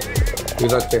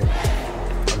 Cuídate.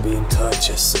 I'll be in touch,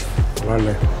 yes.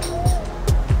 Órale.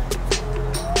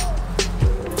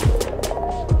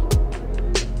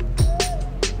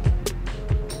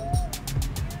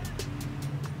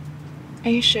 Are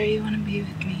you sure you want to be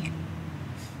with me?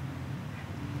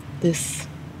 This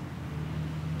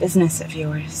business of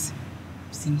yours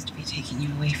seems to be taking you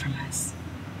away from us.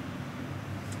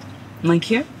 Like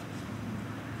here?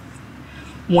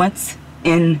 What's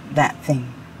in that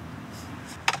thing?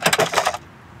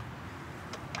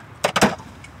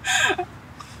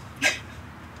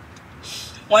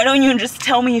 Why don't you just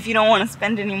tell me if you don't want to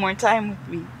spend any more time with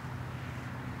me?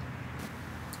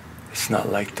 It's not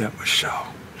like that,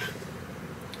 Michelle.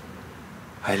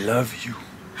 I love you.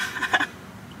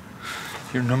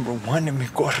 You're number one in mi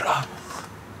corra.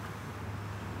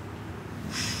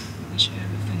 I should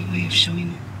have a funny way of showing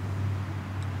it.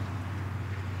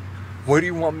 What do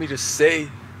you want me to say?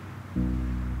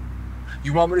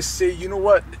 You want me to say, you know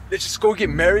what? Let's just go get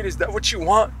married? Is that what you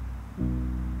want?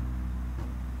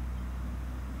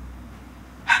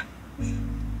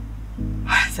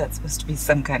 Is that supposed to be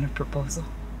some kind of proposal?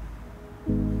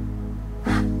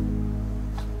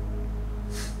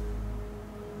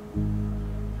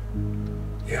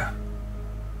 Yeah.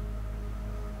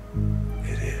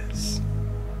 It is.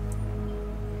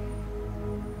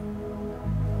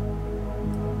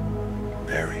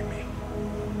 Marry me.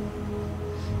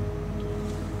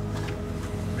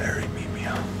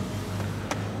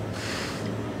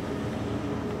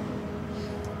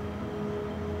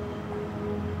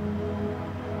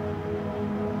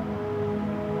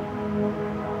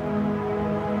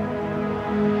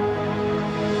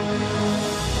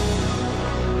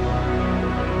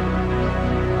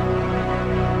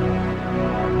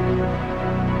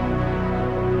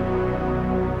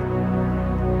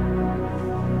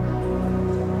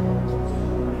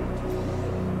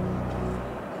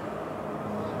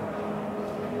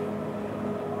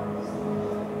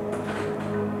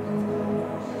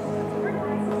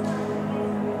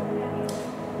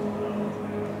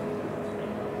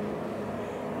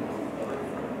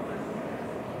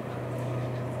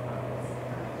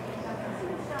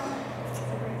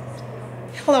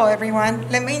 Hello, everyone.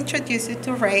 Let me introduce you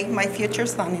to Ray, my future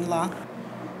son-in-law.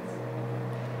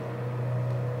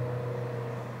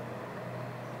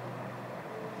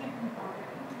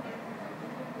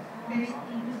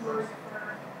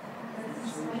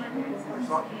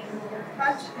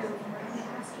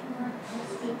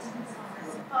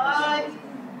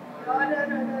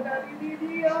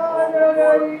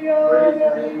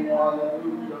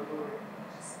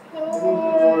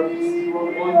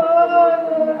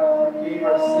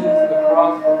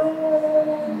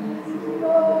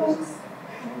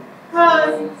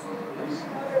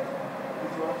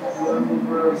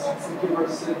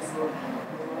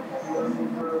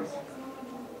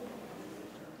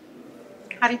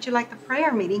 How did you like the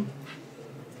prayer meeting?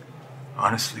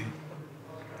 Honestly,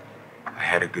 I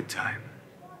had a good time.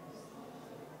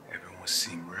 Everyone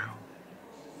seemed real,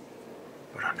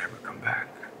 but I'll never come back.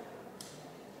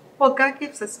 Well, God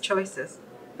gives us choices.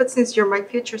 But since you're my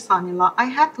future son-in-law, I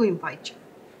had to invite you.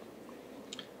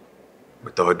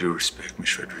 With all due respect,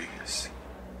 Ms. Rodriguez,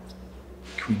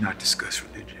 can we not discuss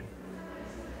religion?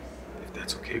 If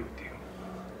that's okay with you.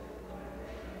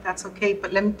 That's okay,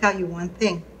 but let me tell you one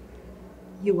thing.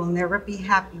 You will never be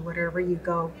happy wherever you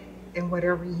go and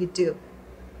whatever you do.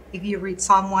 If you read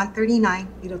Psalm 139,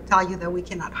 it'll tell you that we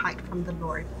cannot hide from the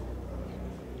Lord.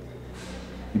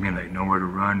 You mean like nowhere to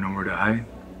run, nowhere to hide?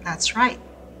 That's right.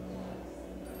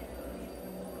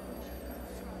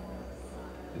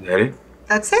 Is that it?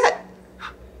 That's it.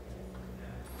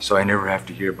 So I never have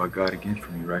to hear about God again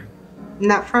from you, right?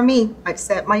 Not from me. I've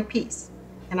said my piece,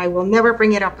 and I will never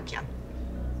bring it up again.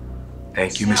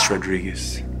 Thank you, Ms.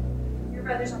 Rodriguez. Your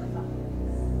brother's on the phone.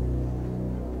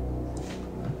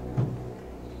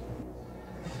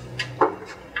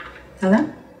 Hello?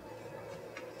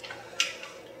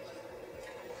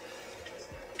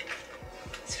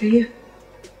 It's for you.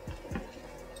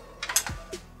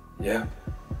 Yeah.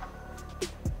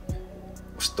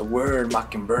 What's the word,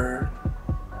 Mockingbird?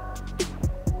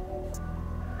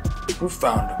 Who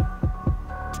found him?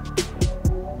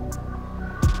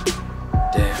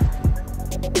 Damn.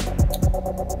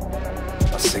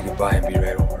 I'll say goodbye and be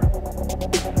right over.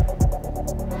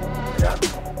 Yeah.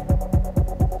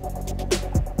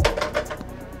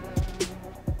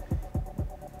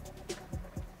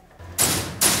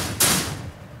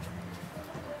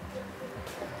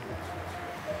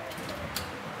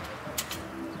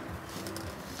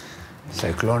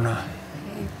 Cyclona.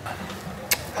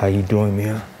 How you doing,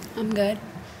 Mia? I'm good.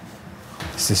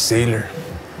 This is Sailor.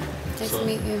 Nice to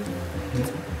meet you.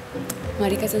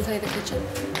 Marika's inside the kitchen.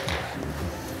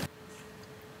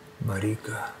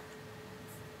 Marika,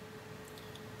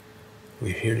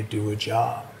 we're here to do a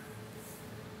job.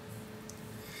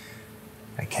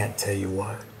 I can't tell you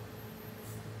what,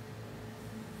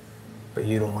 but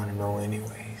you don't want to know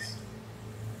anyways.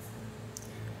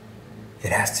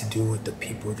 It has to do with the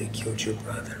people that killed your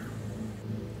brother.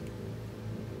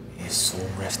 His soul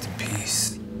rest in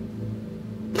peace.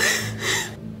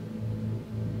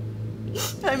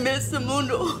 I miss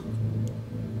Mundo.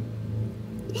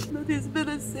 Nothing's been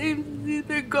the same since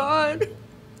they're gone.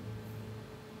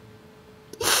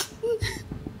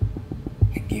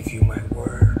 I give you my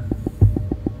word.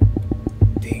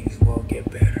 Things will get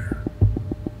better.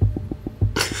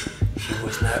 He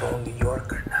was not only your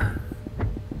carnal,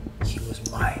 he was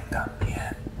mine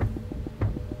también.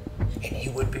 And he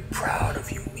would be proud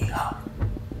of you, mija.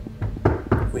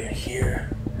 We're here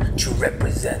to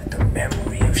represent the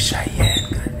memory of Cheyenne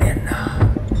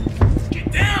Canena.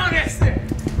 Get down, Esther!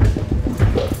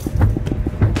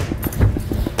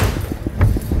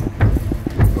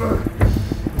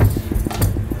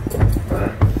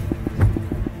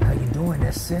 How you doing,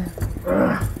 Esther?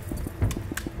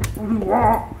 What do you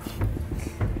want?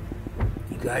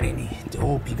 You got any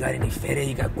dope? You got any feta?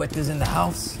 You got cuetas in the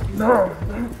house? No.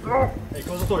 Hey,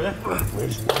 close the door, yeah?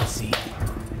 Where's Woodsy?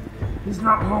 He's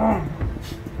not home.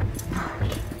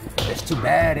 That's too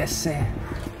bad, Esther.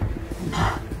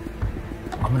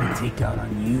 I'm gonna take out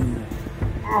on you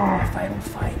if I don't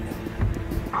find him.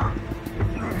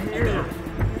 Here.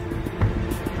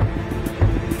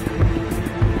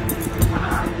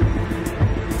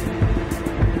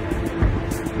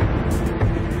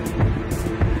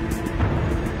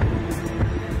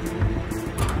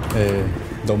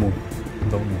 Domu.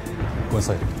 Go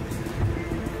inside.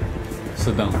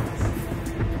 Sit down.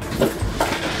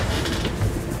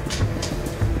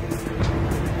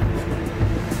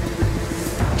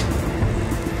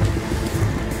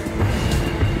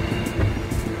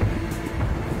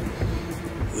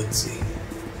 Woodsy,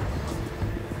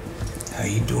 how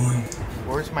you doing?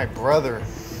 Where's my brother?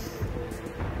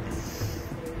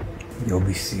 You'll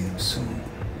be seeing him soon.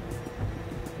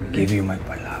 I give you my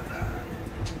palabra.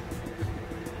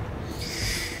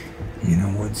 You know,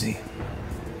 Woodsy,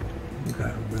 you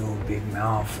got a real big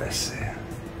mouth, ese.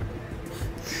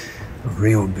 A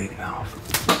real big mouth.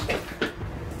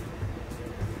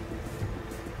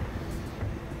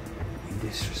 You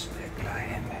disrespect la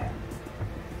gente.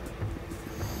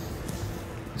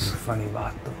 It's a funny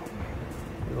vato.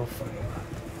 Real funny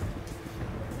vato.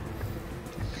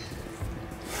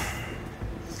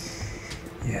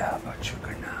 Yeah, about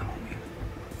sugar now.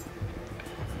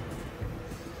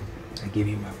 I give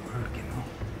you my word, you know.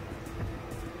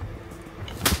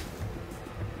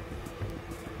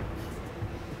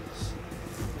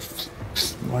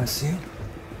 You wanna see him?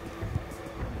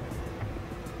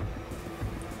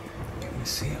 Can we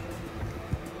see him?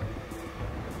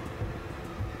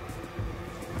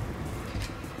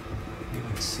 You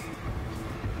wanna see him?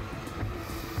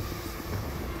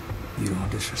 You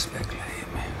don't disrespect like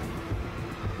him, man.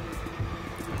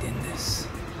 ¿Entiendes?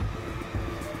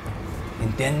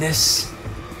 ¿Entiendes?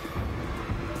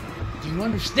 Do you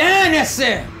understand,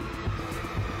 ese?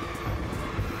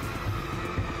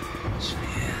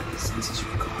 Cheyenne sends his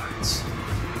regards.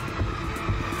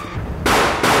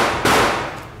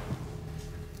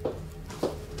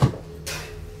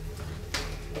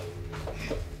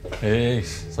 Hey,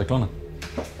 Cyclona.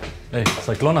 Hey,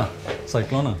 Cyclona.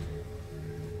 Cyclona.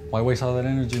 Why waste all that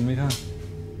energy, mija?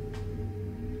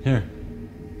 Here.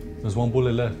 There's one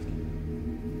bullet left.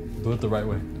 Do it the right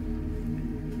way.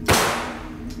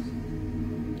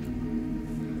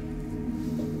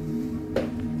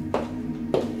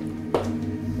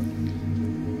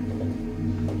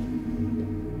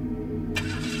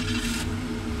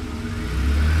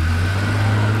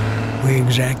 We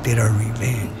exacted our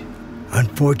revenge.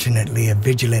 Unfortunately, a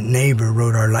vigilant neighbor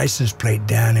wrote our license plate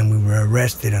down and we were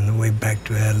arrested on the way back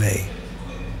to LA.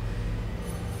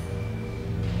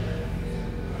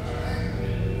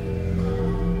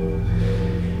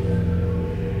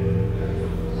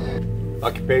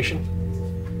 Occupation?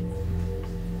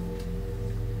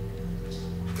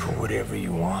 For whatever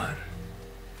you want.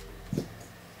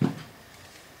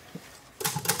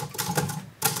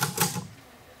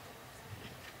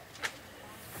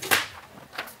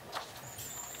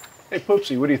 Hey,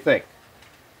 Poopsie, what do you think?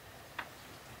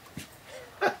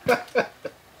 You're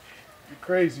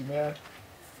crazy, man.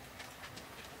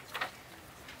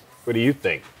 What do you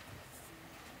think?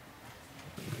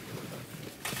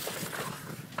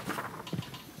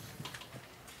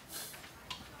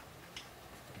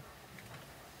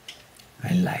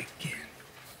 I like it.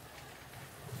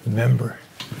 Remember,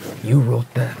 you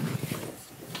wrote that.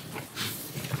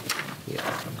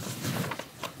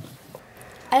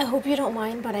 I hope you don't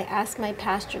mind, but I asked my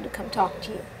pastor to come talk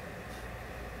to you.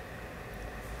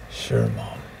 Sure,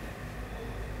 Mom.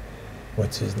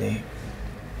 What's his name?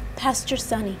 Pastor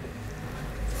Sonny.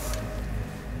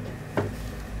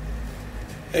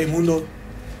 Hey, Mundo.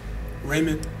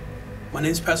 Raymond. My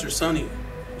name's Pastor Sonny,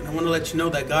 and I want to let you know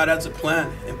that God has a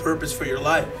plan and purpose for your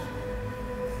life.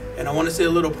 And I want to say a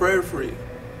little prayer for you.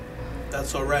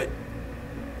 That's all right.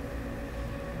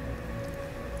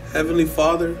 Heavenly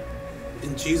Father,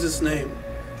 in Jesus' name,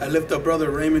 I lift up Brother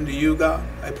Raymond to you, God.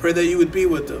 I pray that you would be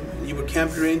with him, and you would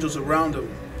camp your angels around him,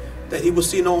 that he will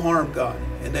see no harm, God,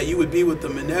 and that you would be with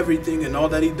him in everything and all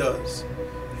that he does.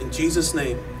 In Jesus'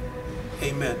 name,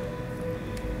 amen.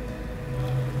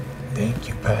 Thank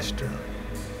you, Pastor.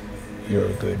 You're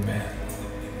a good man.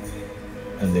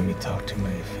 And let me talk to my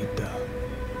hijita.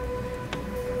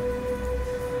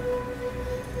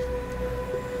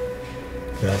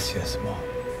 Gracias, Mom.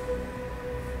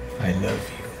 I love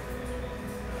you.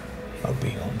 I'll be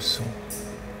home soon.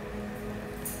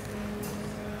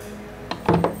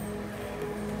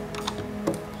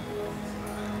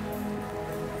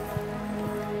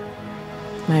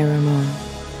 My Ramon,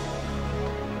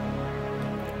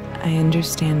 I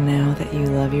understand now that you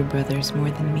love your brothers more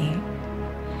than me.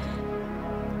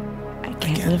 I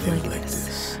can't live like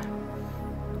this.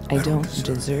 I don't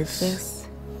deserve this.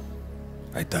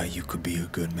 I thought you could be a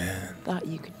good man. Thought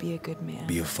you could be a good man.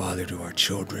 Be a father to our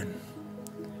children.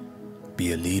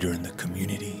 Be a leader in the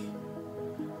community.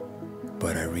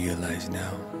 But I realize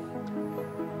now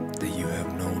that you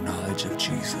have no knowledge of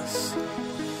Jesus.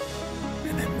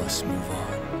 And I must move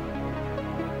on.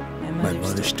 My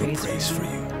mother still prays for you.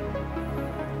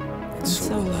 And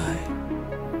so will I.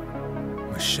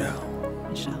 Michelle.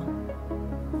 Michelle.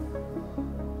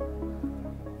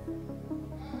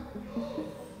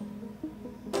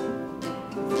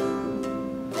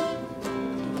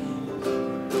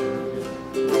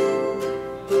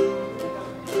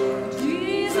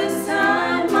 Jesus,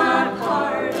 I'm my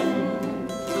pardon.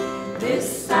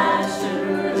 This I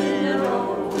surely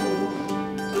know.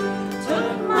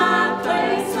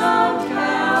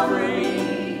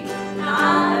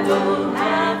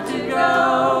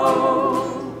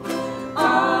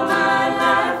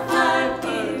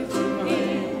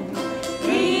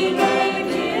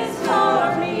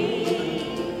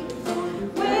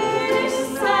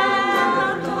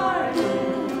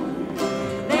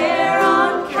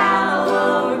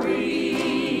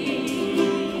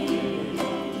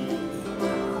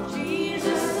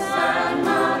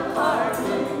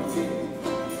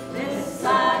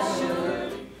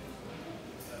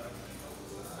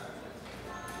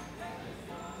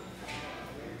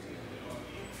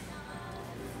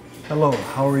 Hello,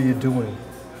 how are you doing?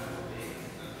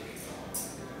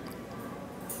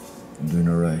 I'm doing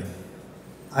all right.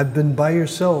 I've been by your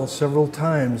cell several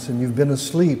times and you've been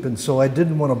asleep, and so I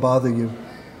didn't want to bother you.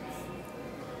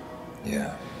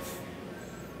 Yeah.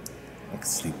 I can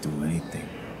sleep through anything.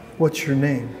 What's your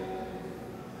name?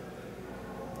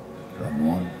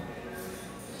 Ramon.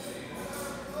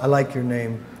 I like your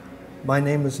name. My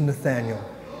name is Nathaniel.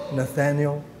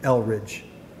 Nathaniel Elridge.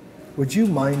 Would you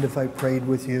mind if I prayed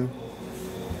with you?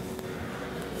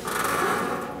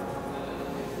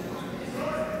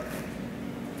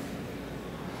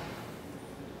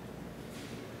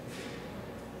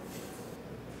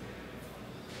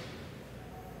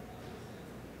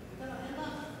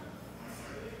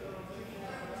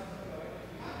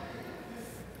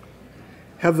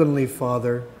 Heavenly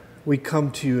Father, we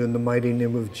come to you in the mighty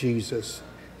name of Jesus.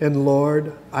 And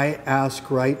Lord, I ask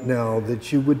right now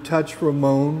that you would touch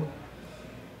Ramon,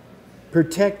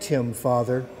 protect him,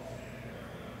 Father,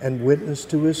 and witness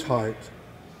to his heart.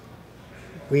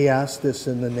 We ask this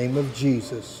in the name of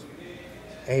Jesus.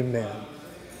 Amen.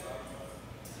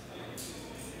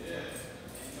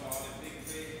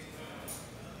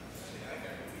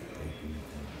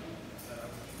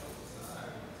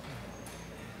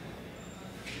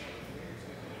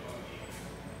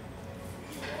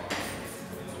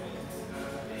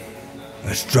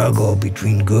 A struggle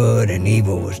between good and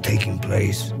evil was taking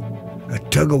place. A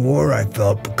tug of war I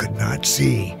felt but could not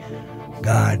see.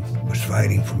 God was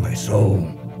fighting for my soul.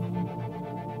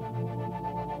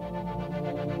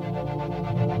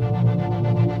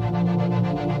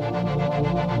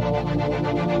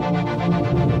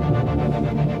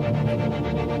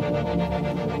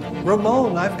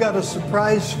 Ramon, I've got a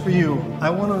surprise for you. I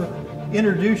want to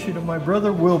introduce you to my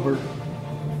brother Wilbur.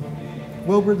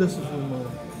 Wilbur, this is Ramon.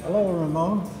 Hello,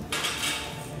 Ramon.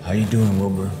 How you doing,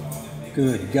 Wilbur?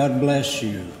 Good. God bless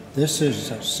you. This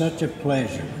is such a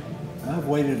pleasure. I've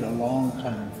waited a long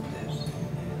time for this.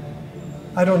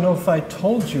 I don't know if I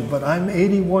told you, but I'm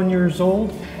 81 years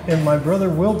old, and my brother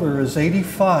Wilbur is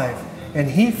 85, and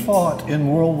he fought in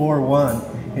World War I,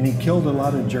 and he killed a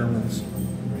lot of Germans.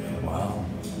 Wow.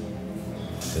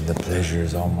 Then the pleasure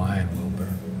is all mine,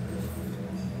 Wilbur.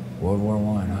 World War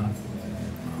I, huh?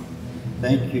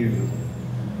 Thank you.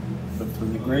 But for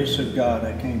the grace of God,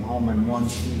 I came home in one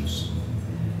piece.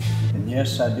 And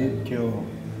yes, I did kill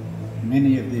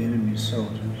many of the enemy's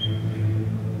soldiers.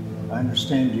 I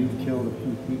understand you've killed a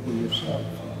few people yourself.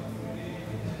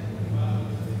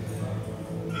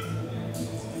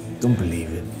 Don't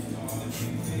believe it.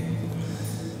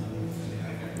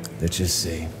 Let's just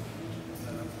say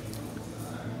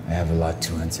I have a lot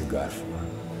to answer God for.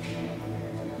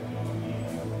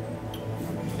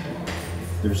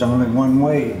 There's only one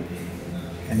way,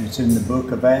 and it's in the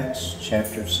book of Acts,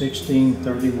 chapter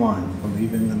 16:31.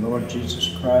 Believe in the Lord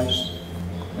Jesus Christ,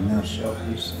 and thou shalt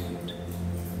be saved.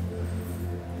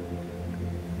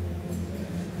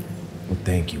 Well,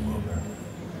 thank you, Wilbur.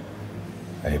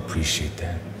 I appreciate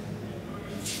that.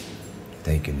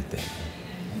 Thank you, Nathaniel.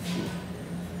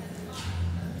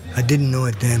 I didn't know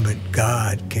it then, but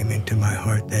God came into my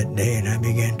heart that day, and I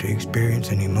began to experience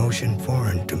an emotion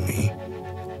foreign to me.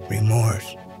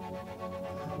 Remorse.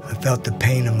 I felt the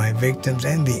pain of my victims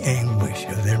and the anguish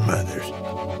of their mothers.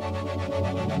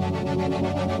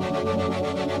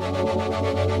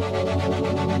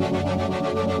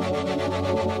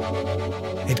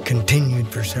 It continued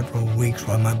for several weeks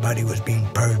while my body was being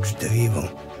purged of evil.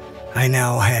 I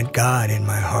now had God in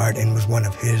my heart and was one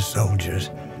of His soldiers.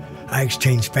 I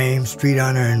exchanged fame, street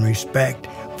honor, and respect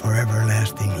for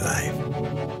everlasting life.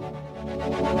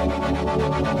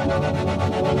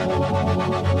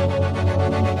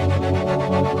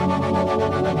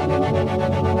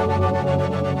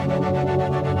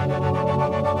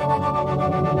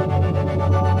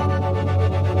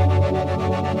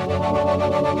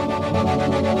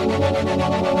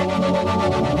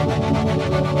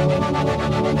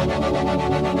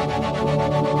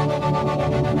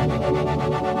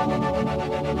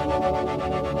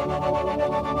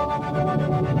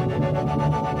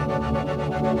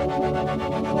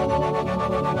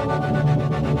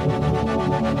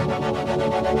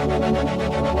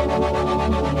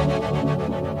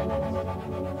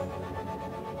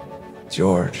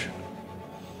 George,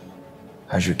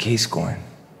 how's your case going?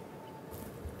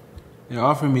 They're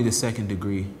offering me the second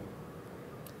degree.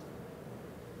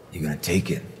 You gonna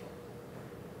take it?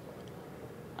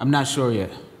 I'm not sure yet.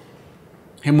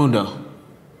 Hey, Mundo.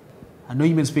 I know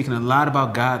you've been speaking a lot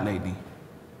about God lately.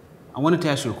 I wanted to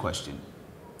ask you a question.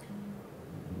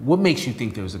 What makes you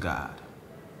think there's a God?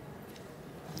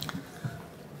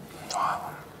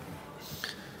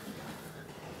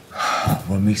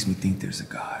 What What makes me think there's a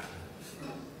God?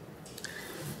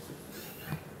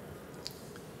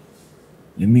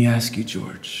 Let me ask you,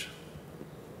 George.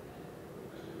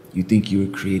 You think you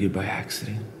were created by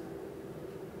accident?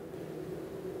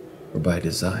 Or by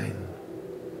design?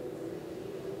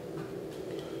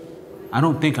 I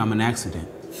don't think I'm an accident.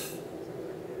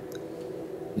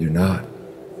 You're not.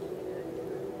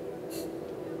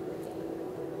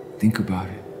 Think about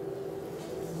it.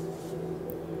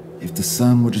 If the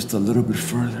sun were just a little bit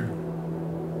further,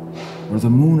 or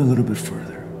the moon a little bit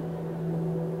further,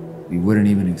 we wouldn't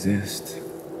even exist.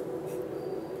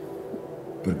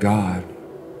 But God,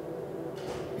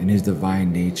 in His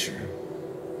divine nature,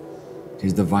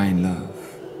 His divine love,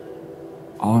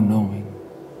 all-knowing,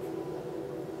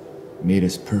 made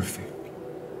us perfect.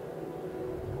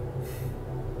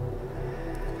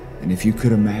 And if you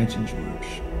could imagine,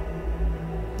 George,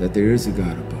 that there is a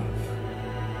God above,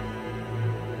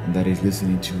 and that He's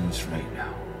listening to us right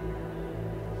now.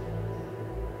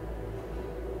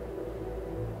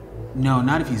 No,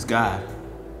 not if He's God.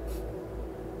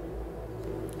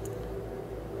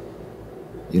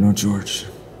 You know, George,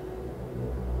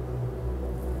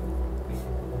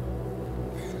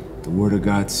 the Word of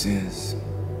God says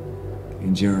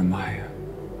in Jeremiah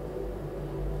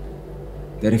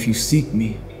that if you seek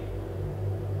me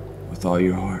with all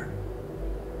your heart,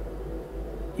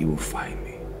 you will find me.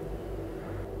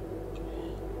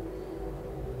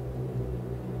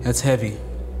 That's heavy.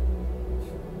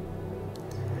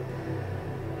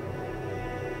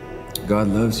 God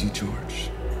loves you,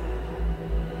 George.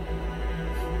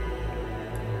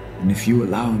 And if you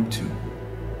allow Him to,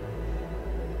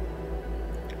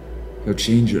 He'll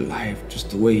change your life just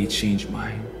the way He changed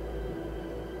mine.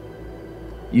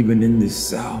 Even in this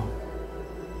cell,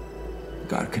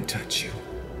 God can touch you.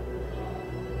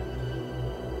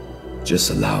 Just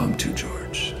allow Him to,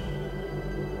 George.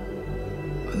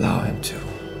 Allow Him to.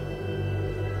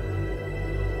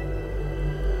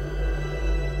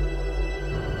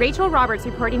 Rachel Roberts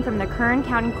reporting from the Kern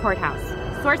County Courthouse.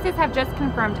 Sources have just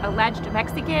confirmed alleged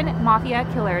Mexican Mafia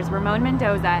killers Ramon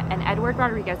Mendoza and Edward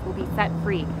Rodriguez will be set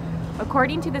free.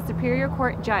 According to the Superior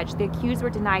Court judge, the accused were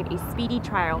denied a speedy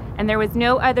trial, and there was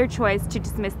no other choice to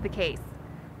dismiss the case.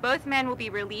 Both men will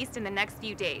be released in the next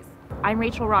few days. I'm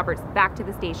Rachel Roberts, back to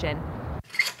the station.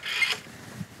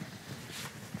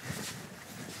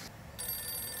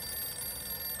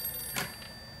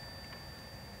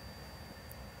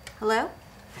 Hello?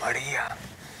 Maria.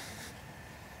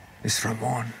 It's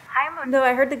Ramon. Hi, Mundo.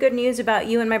 I heard the good news about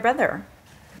you and my brother.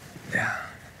 Yeah.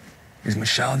 Is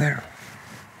Michelle there?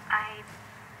 I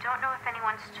don't know if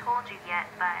anyone's told you yet,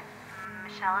 but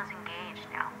Michelle is engaged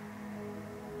now.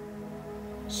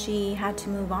 She had to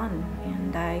move on,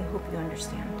 and I hope you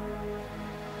understand.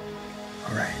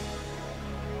 All right.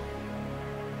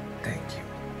 Thank you.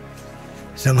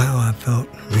 Somehow I felt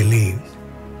relieved.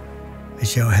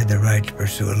 Michelle had the right to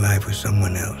pursue a life with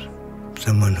someone else.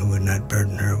 Someone who would not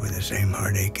burden her with the same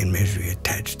heartache and misery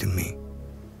attached to me.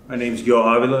 My name's Gil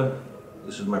Avila.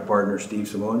 This is my partner, Steve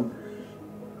Simone.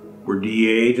 We're DEA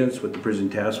agents with the Prison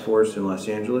Task Force in Los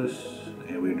Angeles,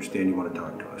 and we understand you want to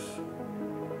talk to us.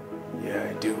 Yeah,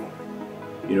 I do.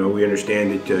 You know, we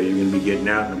understand that you're going to be getting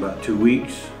out in about 2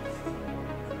 weeks.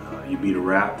 You beat a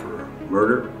rap for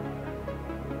murder.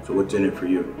 So what's in it for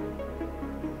you?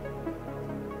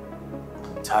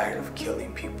 I'm tired of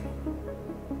killing people.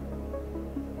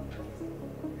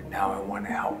 And now I want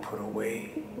to help put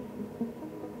away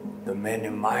the men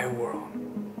in my world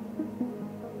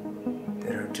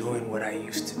that are doing what I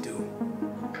used to do.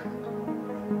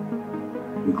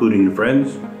 Including your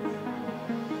friends?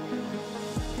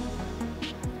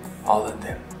 All of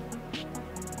them.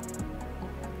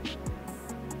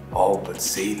 All but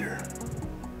Sailor.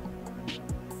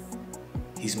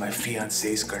 He's my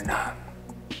fiancé's carnal.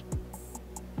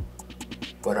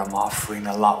 But I'm offering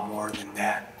a lot more than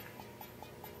that.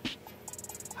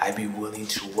 I'd be willing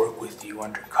to work with you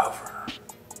undercover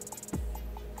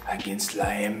against La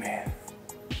M.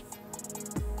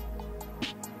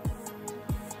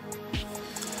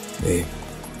 Hey.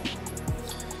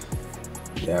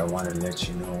 Yeah, I wanted to let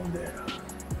you know that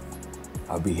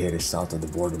I'll be headed south of the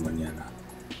border mañana.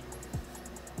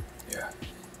 Yeah.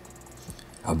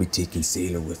 I'll be taking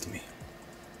Sailor with me.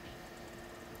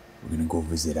 We're gonna go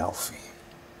visit Alfie.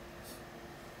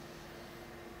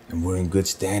 And we're in good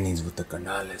standings with the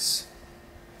Canales.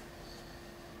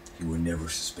 He would never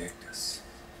suspect us.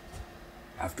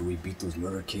 After we beat those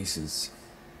murder cases.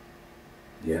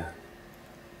 Yeah.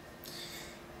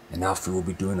 And Alfie will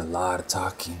be doing a lot of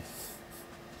talking.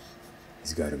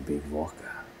 He's got a big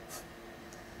vodka.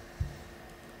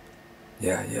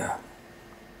 Yeah.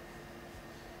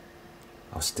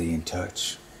 I'll stay in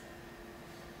touch.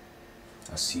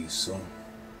 I'll see you soon.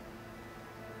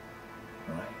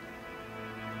 All right?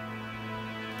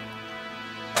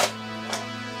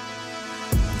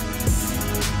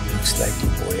 Looks like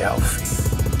your boy Alfie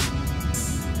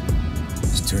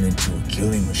has turned into a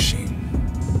killing machine.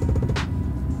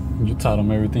 You taught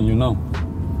him everything you know.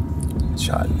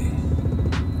 Charlie,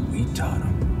 we taught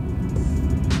him.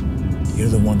 You're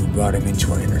the one who brought him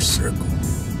into our inner circle.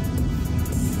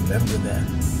 Remember that?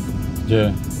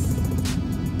 Yeah.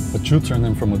 But you turned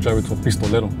him from a driver to a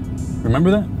pistolero.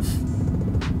 Remember that?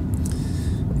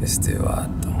 Este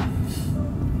vato.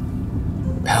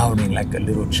 Pouting like a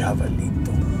little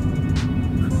chavalito.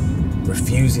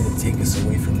 Refusing to take us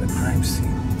away from the crime scene.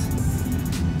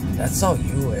 That's all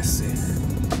you, ese.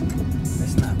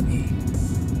 That's not me.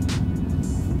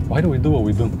 Why do we do what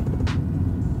we do?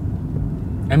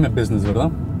 M business,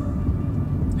 ¿verdad?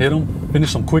 Hit him,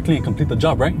 finish him quickly, and complete the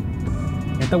job, right?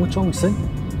 Ain't that what you always say?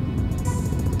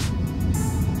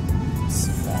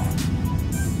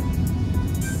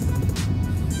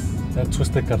 That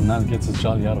twisted carnal gets his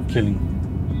jolly out of killing.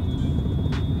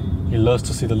 He loves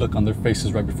to see the look on their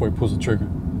faces right before he pulls the trigger.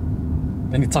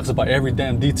 Then he talks about every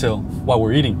damn detail while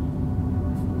we're eating.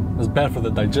 That's bad for the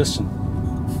digestion.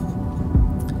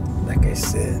 Like I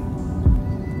said,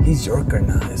 he's your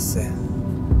carnal, ese,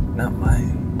 not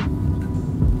mine.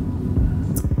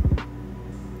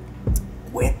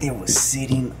 Wete was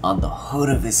sitting on the hood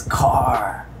of his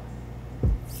car,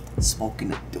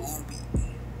 smoking a doobie.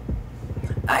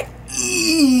 I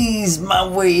eased my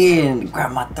way in,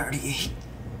 grabbed my 38.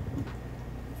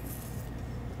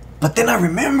 But then I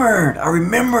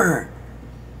remembered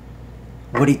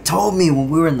what he told me when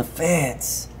we were in the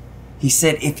feds. He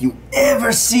said, if you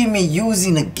ever see me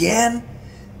using again,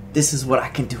 this is what I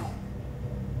can do.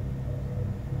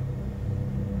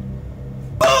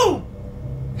 Boom!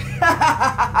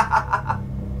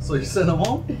 So you sent him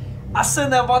home? I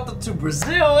sent that vato to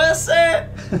Brazil, ese.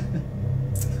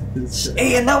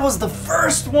 Hey, and that was the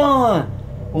first one.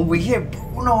 When we hit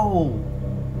Bruno.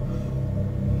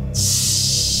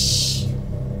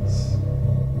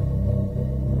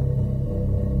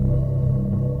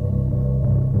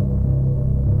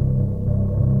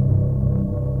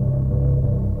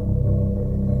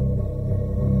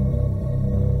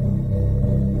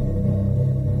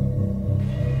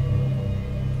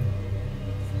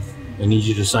 I need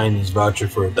you to sign this voucher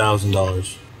for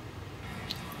 $1,000.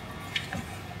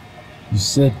 You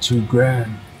said $2,000.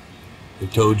 I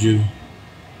told you,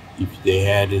 if they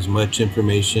had as much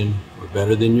information or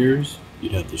better than yours,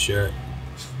 you'd have to share it.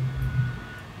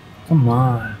 Come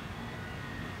on.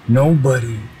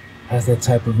 Nobody has that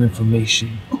type of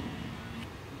information.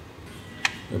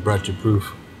 I brought you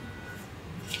proof.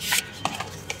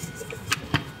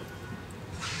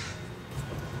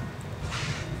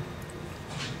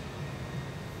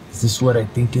 Is this what I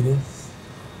think it is?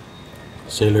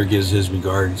 Sailor gives his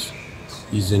regards.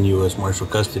 He's in U.S. Marshal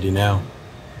custody now.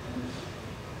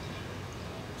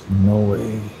 No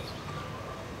way.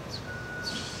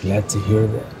 Glad to hear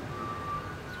that.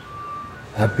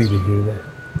 Happy to hear that.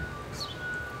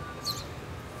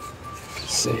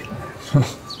 Sailor.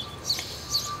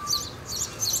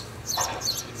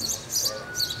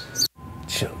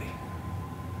 Chili.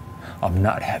 I'm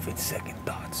not having second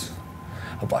thoughts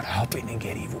about helping to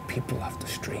get evil people off the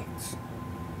streets.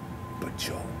 But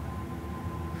Joe,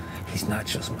 he's not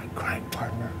just my crime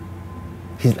partner.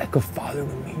 He's like a father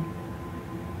to me.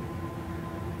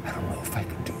 I don't know if I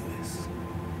can do this.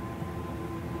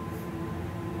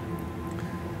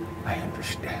 I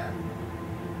understand.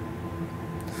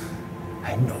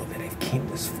 I know that I've came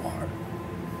this far.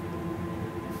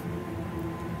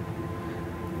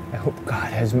 I hope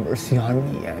God has mercy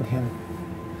on me and him,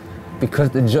 because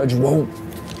the judge won't.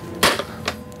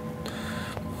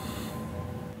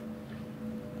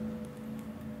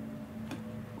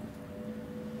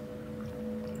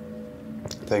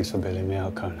 Thanks for bailing me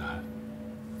out, Colonel.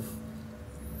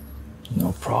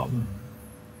 No problem.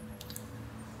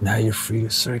 Now you're free to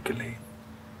circulate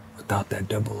without that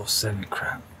 007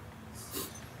 crap.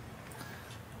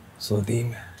 So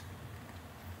dime,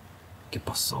 ¿qué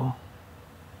pasó?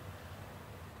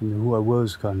 You knew who I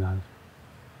was, Colonel.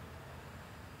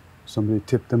 Somebody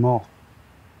tipped them off.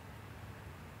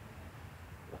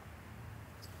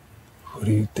 Who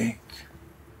do you think?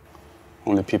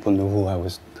 Only people knew who I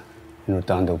was in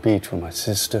Redondo Beach with my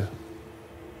sister,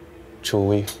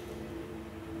 Chewy,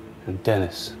 and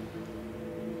Dennis.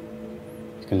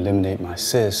 You can eliminate my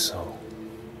sis, so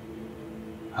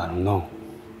I don't know.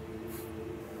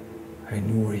 I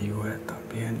knew where you were at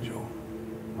también, Joe.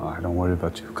 Oh, don't worry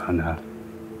about you, Colonel.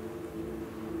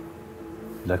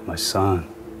 Like my son.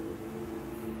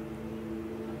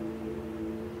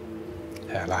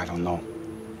 Hell, I don't know.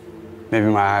 Maybe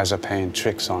my eyes are playing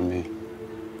tricks on me.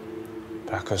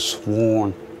 But I could have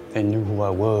sworn they knew who I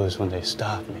was when they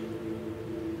stopped me.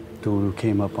 Dude who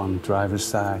came up on the driver's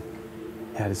side,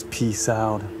 had his piece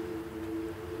out.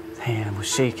 His hand was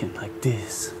shaking like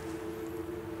this.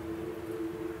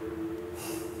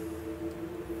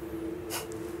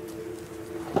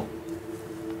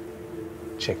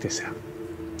 Check this out.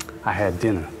 I had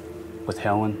dinner with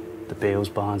Helen, the bails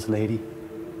bonds lady.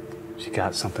 She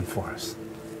got something for us.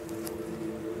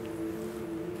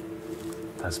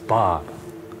 That's Bob,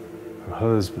 her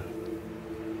husband.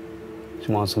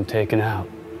 She wants him taken out.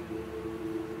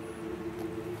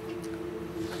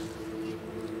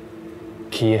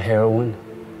 Key of heroin,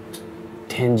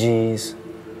 10 G's,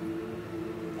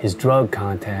 his drug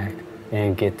contact,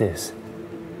 and get this,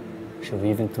 she'll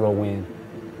even throw in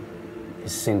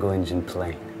his single-engine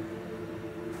plane.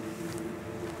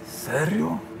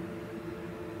 Serio?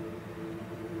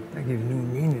 That gives new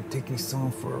meaning to taking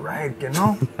someone for a ride, you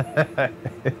know?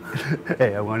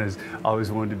 Hey,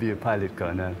 always wanted to be a pilot,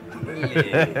 Colonel.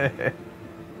 Yeah.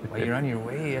 Well, you're on your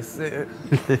way, yes, sir.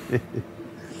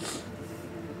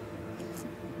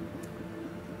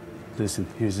 Listen,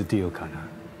 here's the deal, Colonel.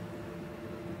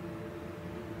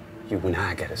 You and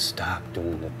I gotta stop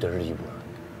doing the dirty work.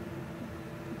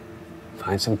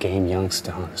 Find some game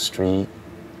youngster on the street,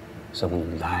 someone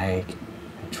you like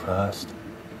and trust.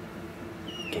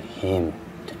 Get him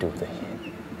to do the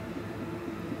hit.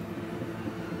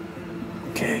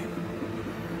 Okay.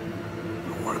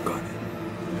 I'll work on it.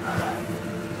 All right.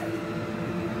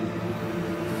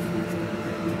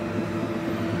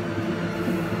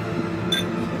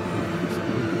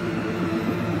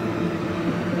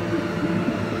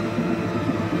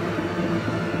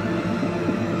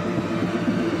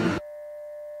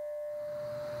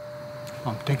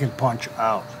 I'm taking Punch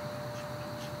out.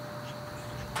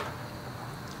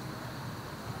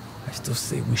 I still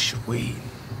say we should wait.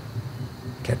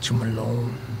 Catch him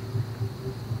alone.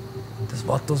 This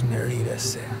Vato's married,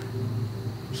 ese.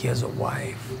 He has a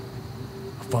wife,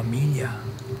 a familia.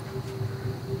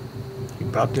 He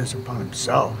brought this upon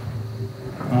himself.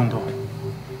 Mundo,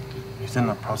 he's in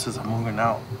the process of moving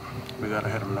out. We gotta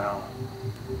hit him now.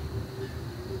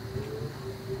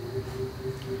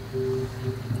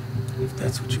 If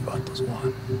that's what you Vatos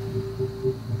want.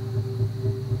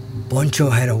 Poncho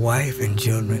had a wife and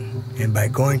children, and by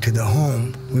going to the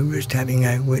home, we risked having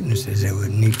eyewitnesses that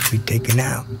would need to be taken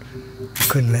out. We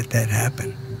couldn't let that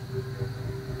happen.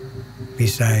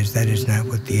 Besides, that is not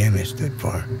what the M stood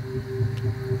for.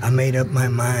 I made up my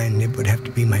mind it would have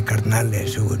to be my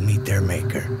carnales who would meet their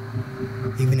maker,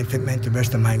 even if it meant the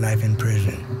rest of my life in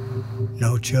prison.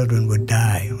 No children would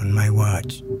die on my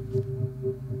watch.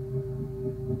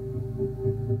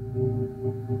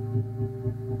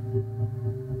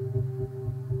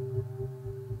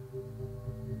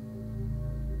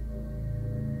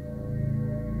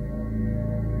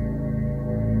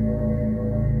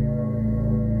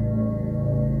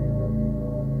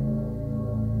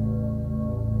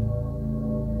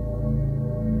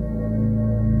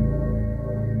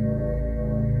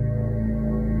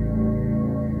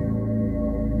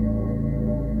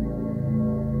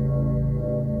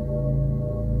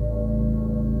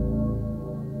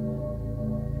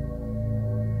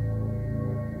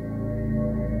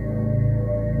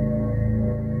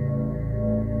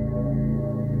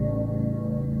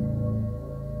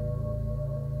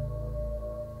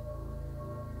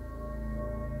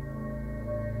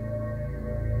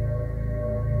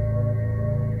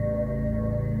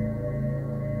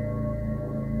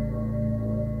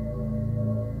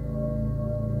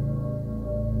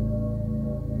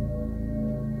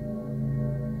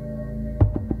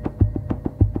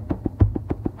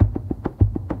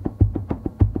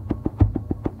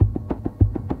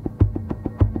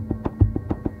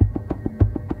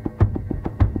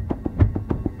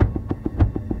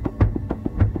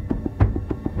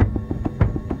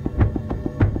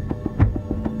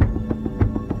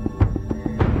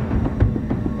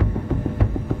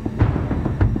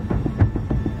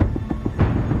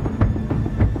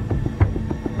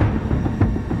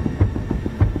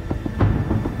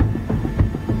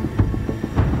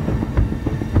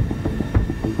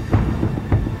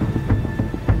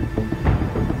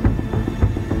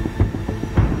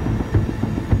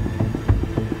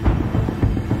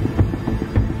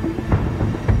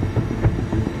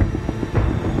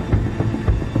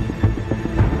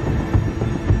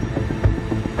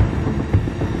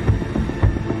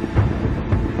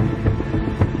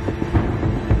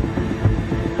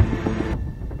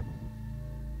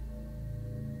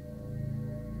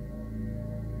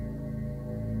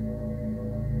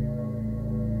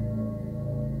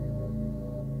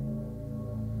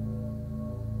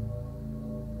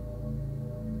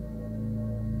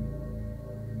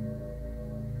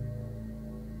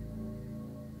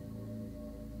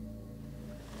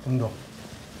 Mundo,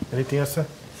 anything else, sir?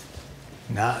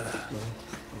 Nada.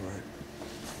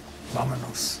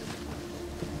 Vámonos.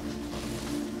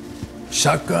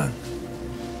 Shotgun.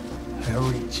 I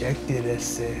rejected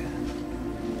ese.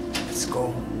 Let's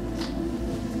go.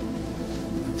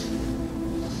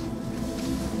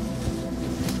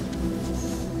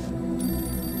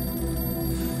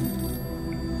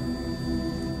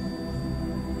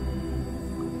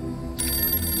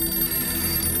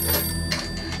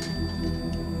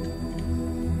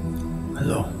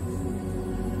 Hello.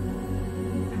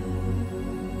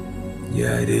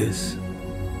 Yeah, it is.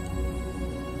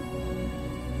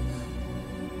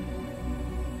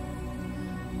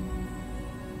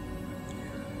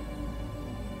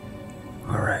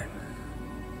 All right.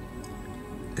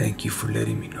 Thank you for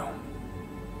letting me know.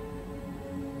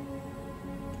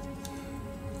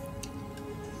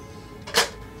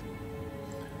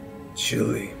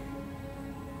 Chili.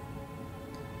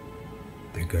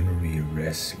 They're gonna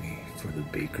rearrest me for the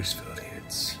Bakersfield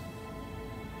hits.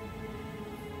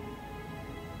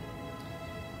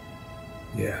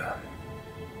 Yeah,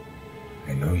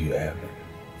 I know you haven't.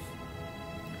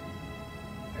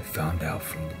 I found out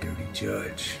from the dirty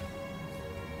judge.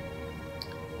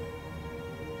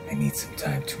 I need some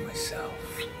time to myself.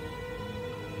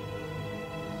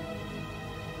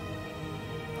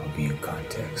 I'll be in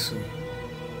contact soon.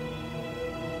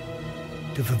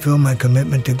 To fulfill my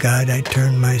commitment to God, I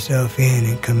turned myself in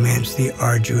and commenced the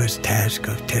arduous task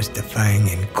of testifying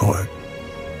in court.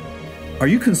 Are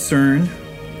you concerned,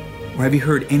 or have you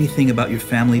heard anything about your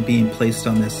family being placed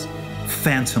on this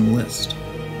phantom list?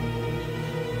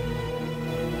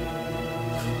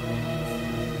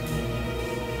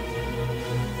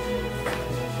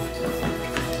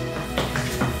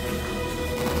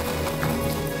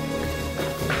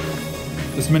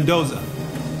 Miss Mendoza.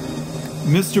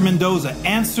 Mr. Mendoza,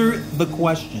 answer the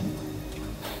question.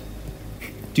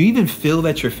 Do you even feel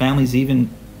that your family's even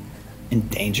in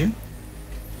danger?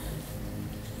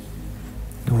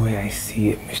 The way I see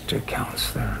it, Mr.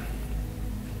 Counselor,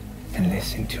 and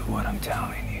listen to what I'm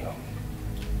telling you.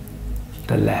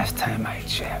 The last time I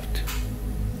checked,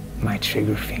 my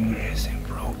trigger finger isn't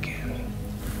broken.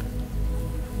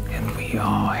 And we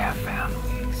all have families.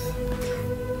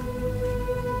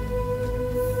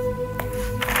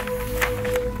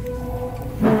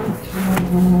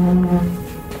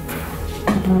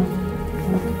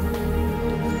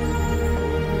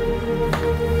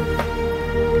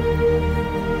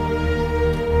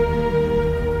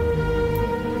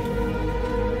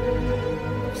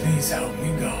 Please help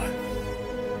me, God.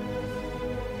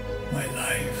 My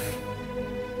life,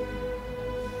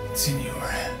 it's in your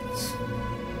hands.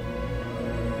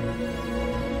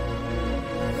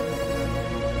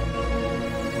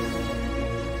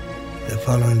 The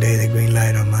following day, the green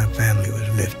light on my family was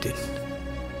lifted.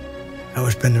 I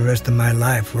would spend the rest of my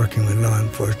life working with law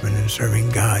enforcement and serving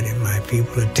God in my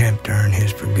feeble attempt to earn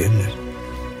His forgiveness.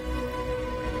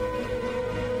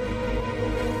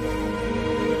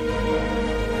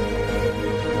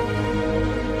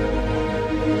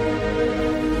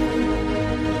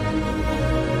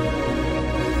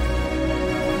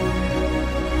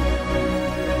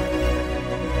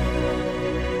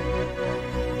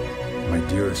 My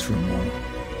dearest Ramon,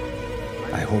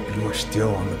 I hope you are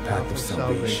still on the path of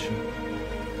salvation.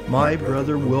 My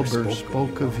brother Wilbur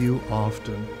spoke of you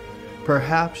often.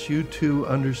 Perhaps you two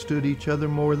understood each other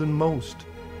more than most.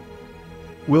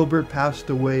 Wilbur passed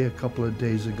away a couple of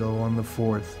days ago on the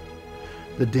 4th.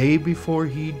 The day before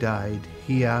he died,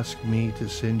 he asked me to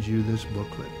send you this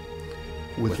booklet.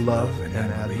 With love and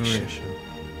admiration.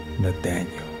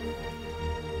 Nathaniel.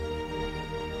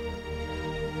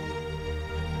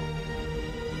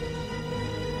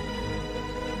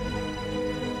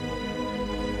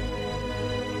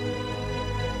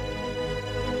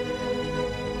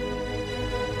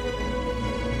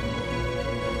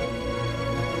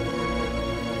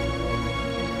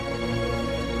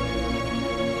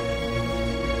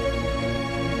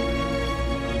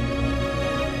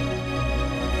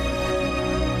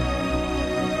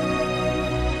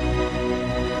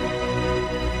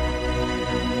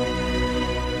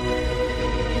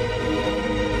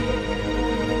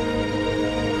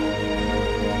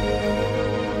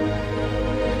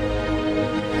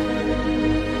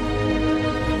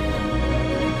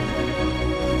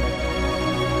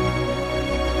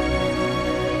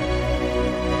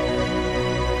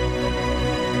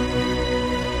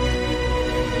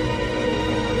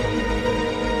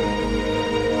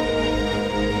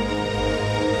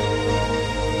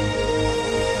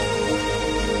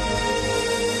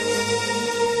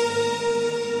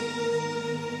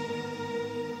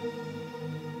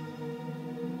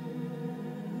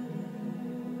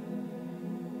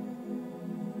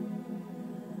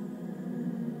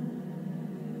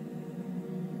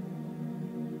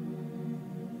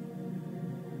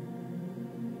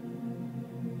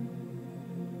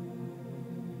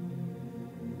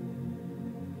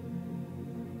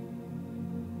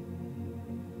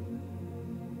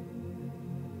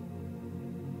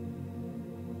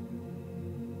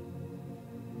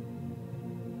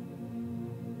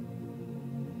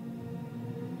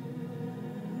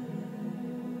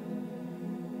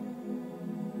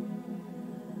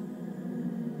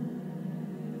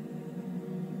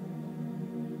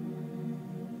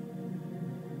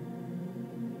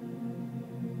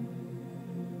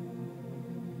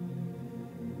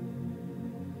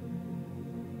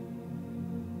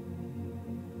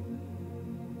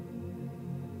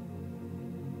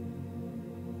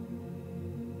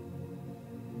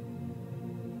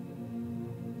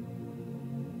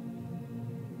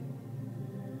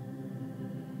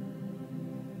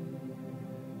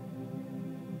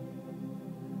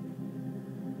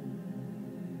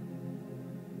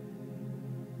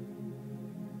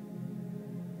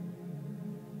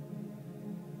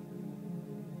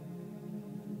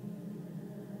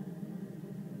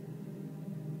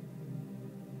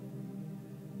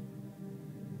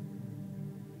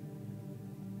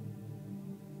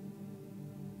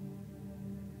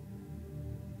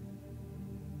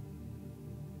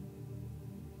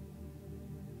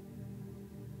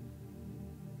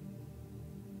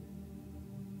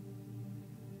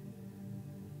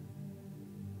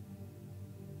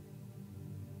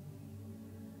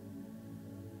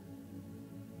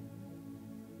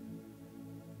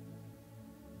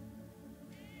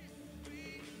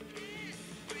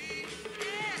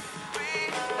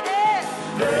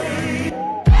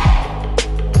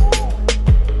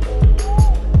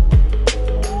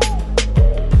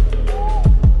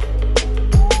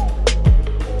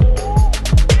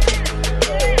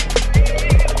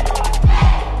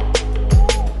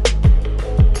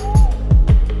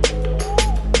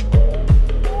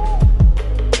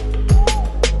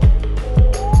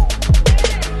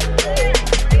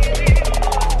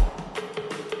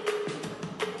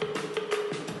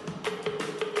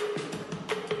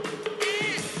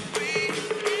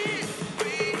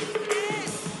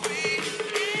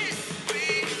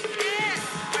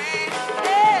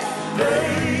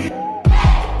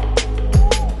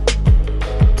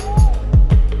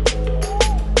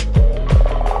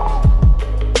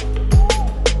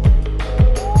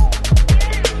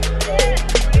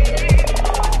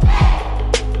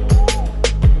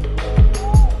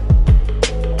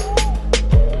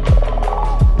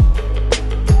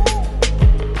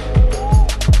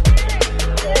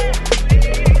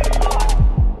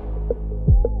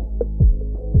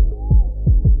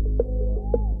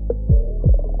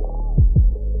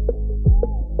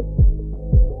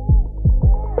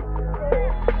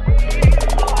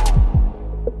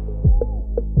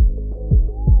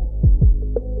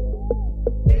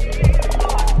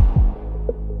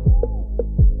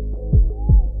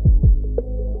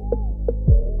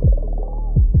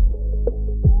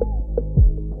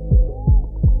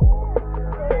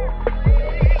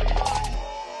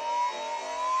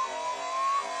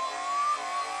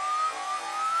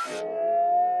 Movies.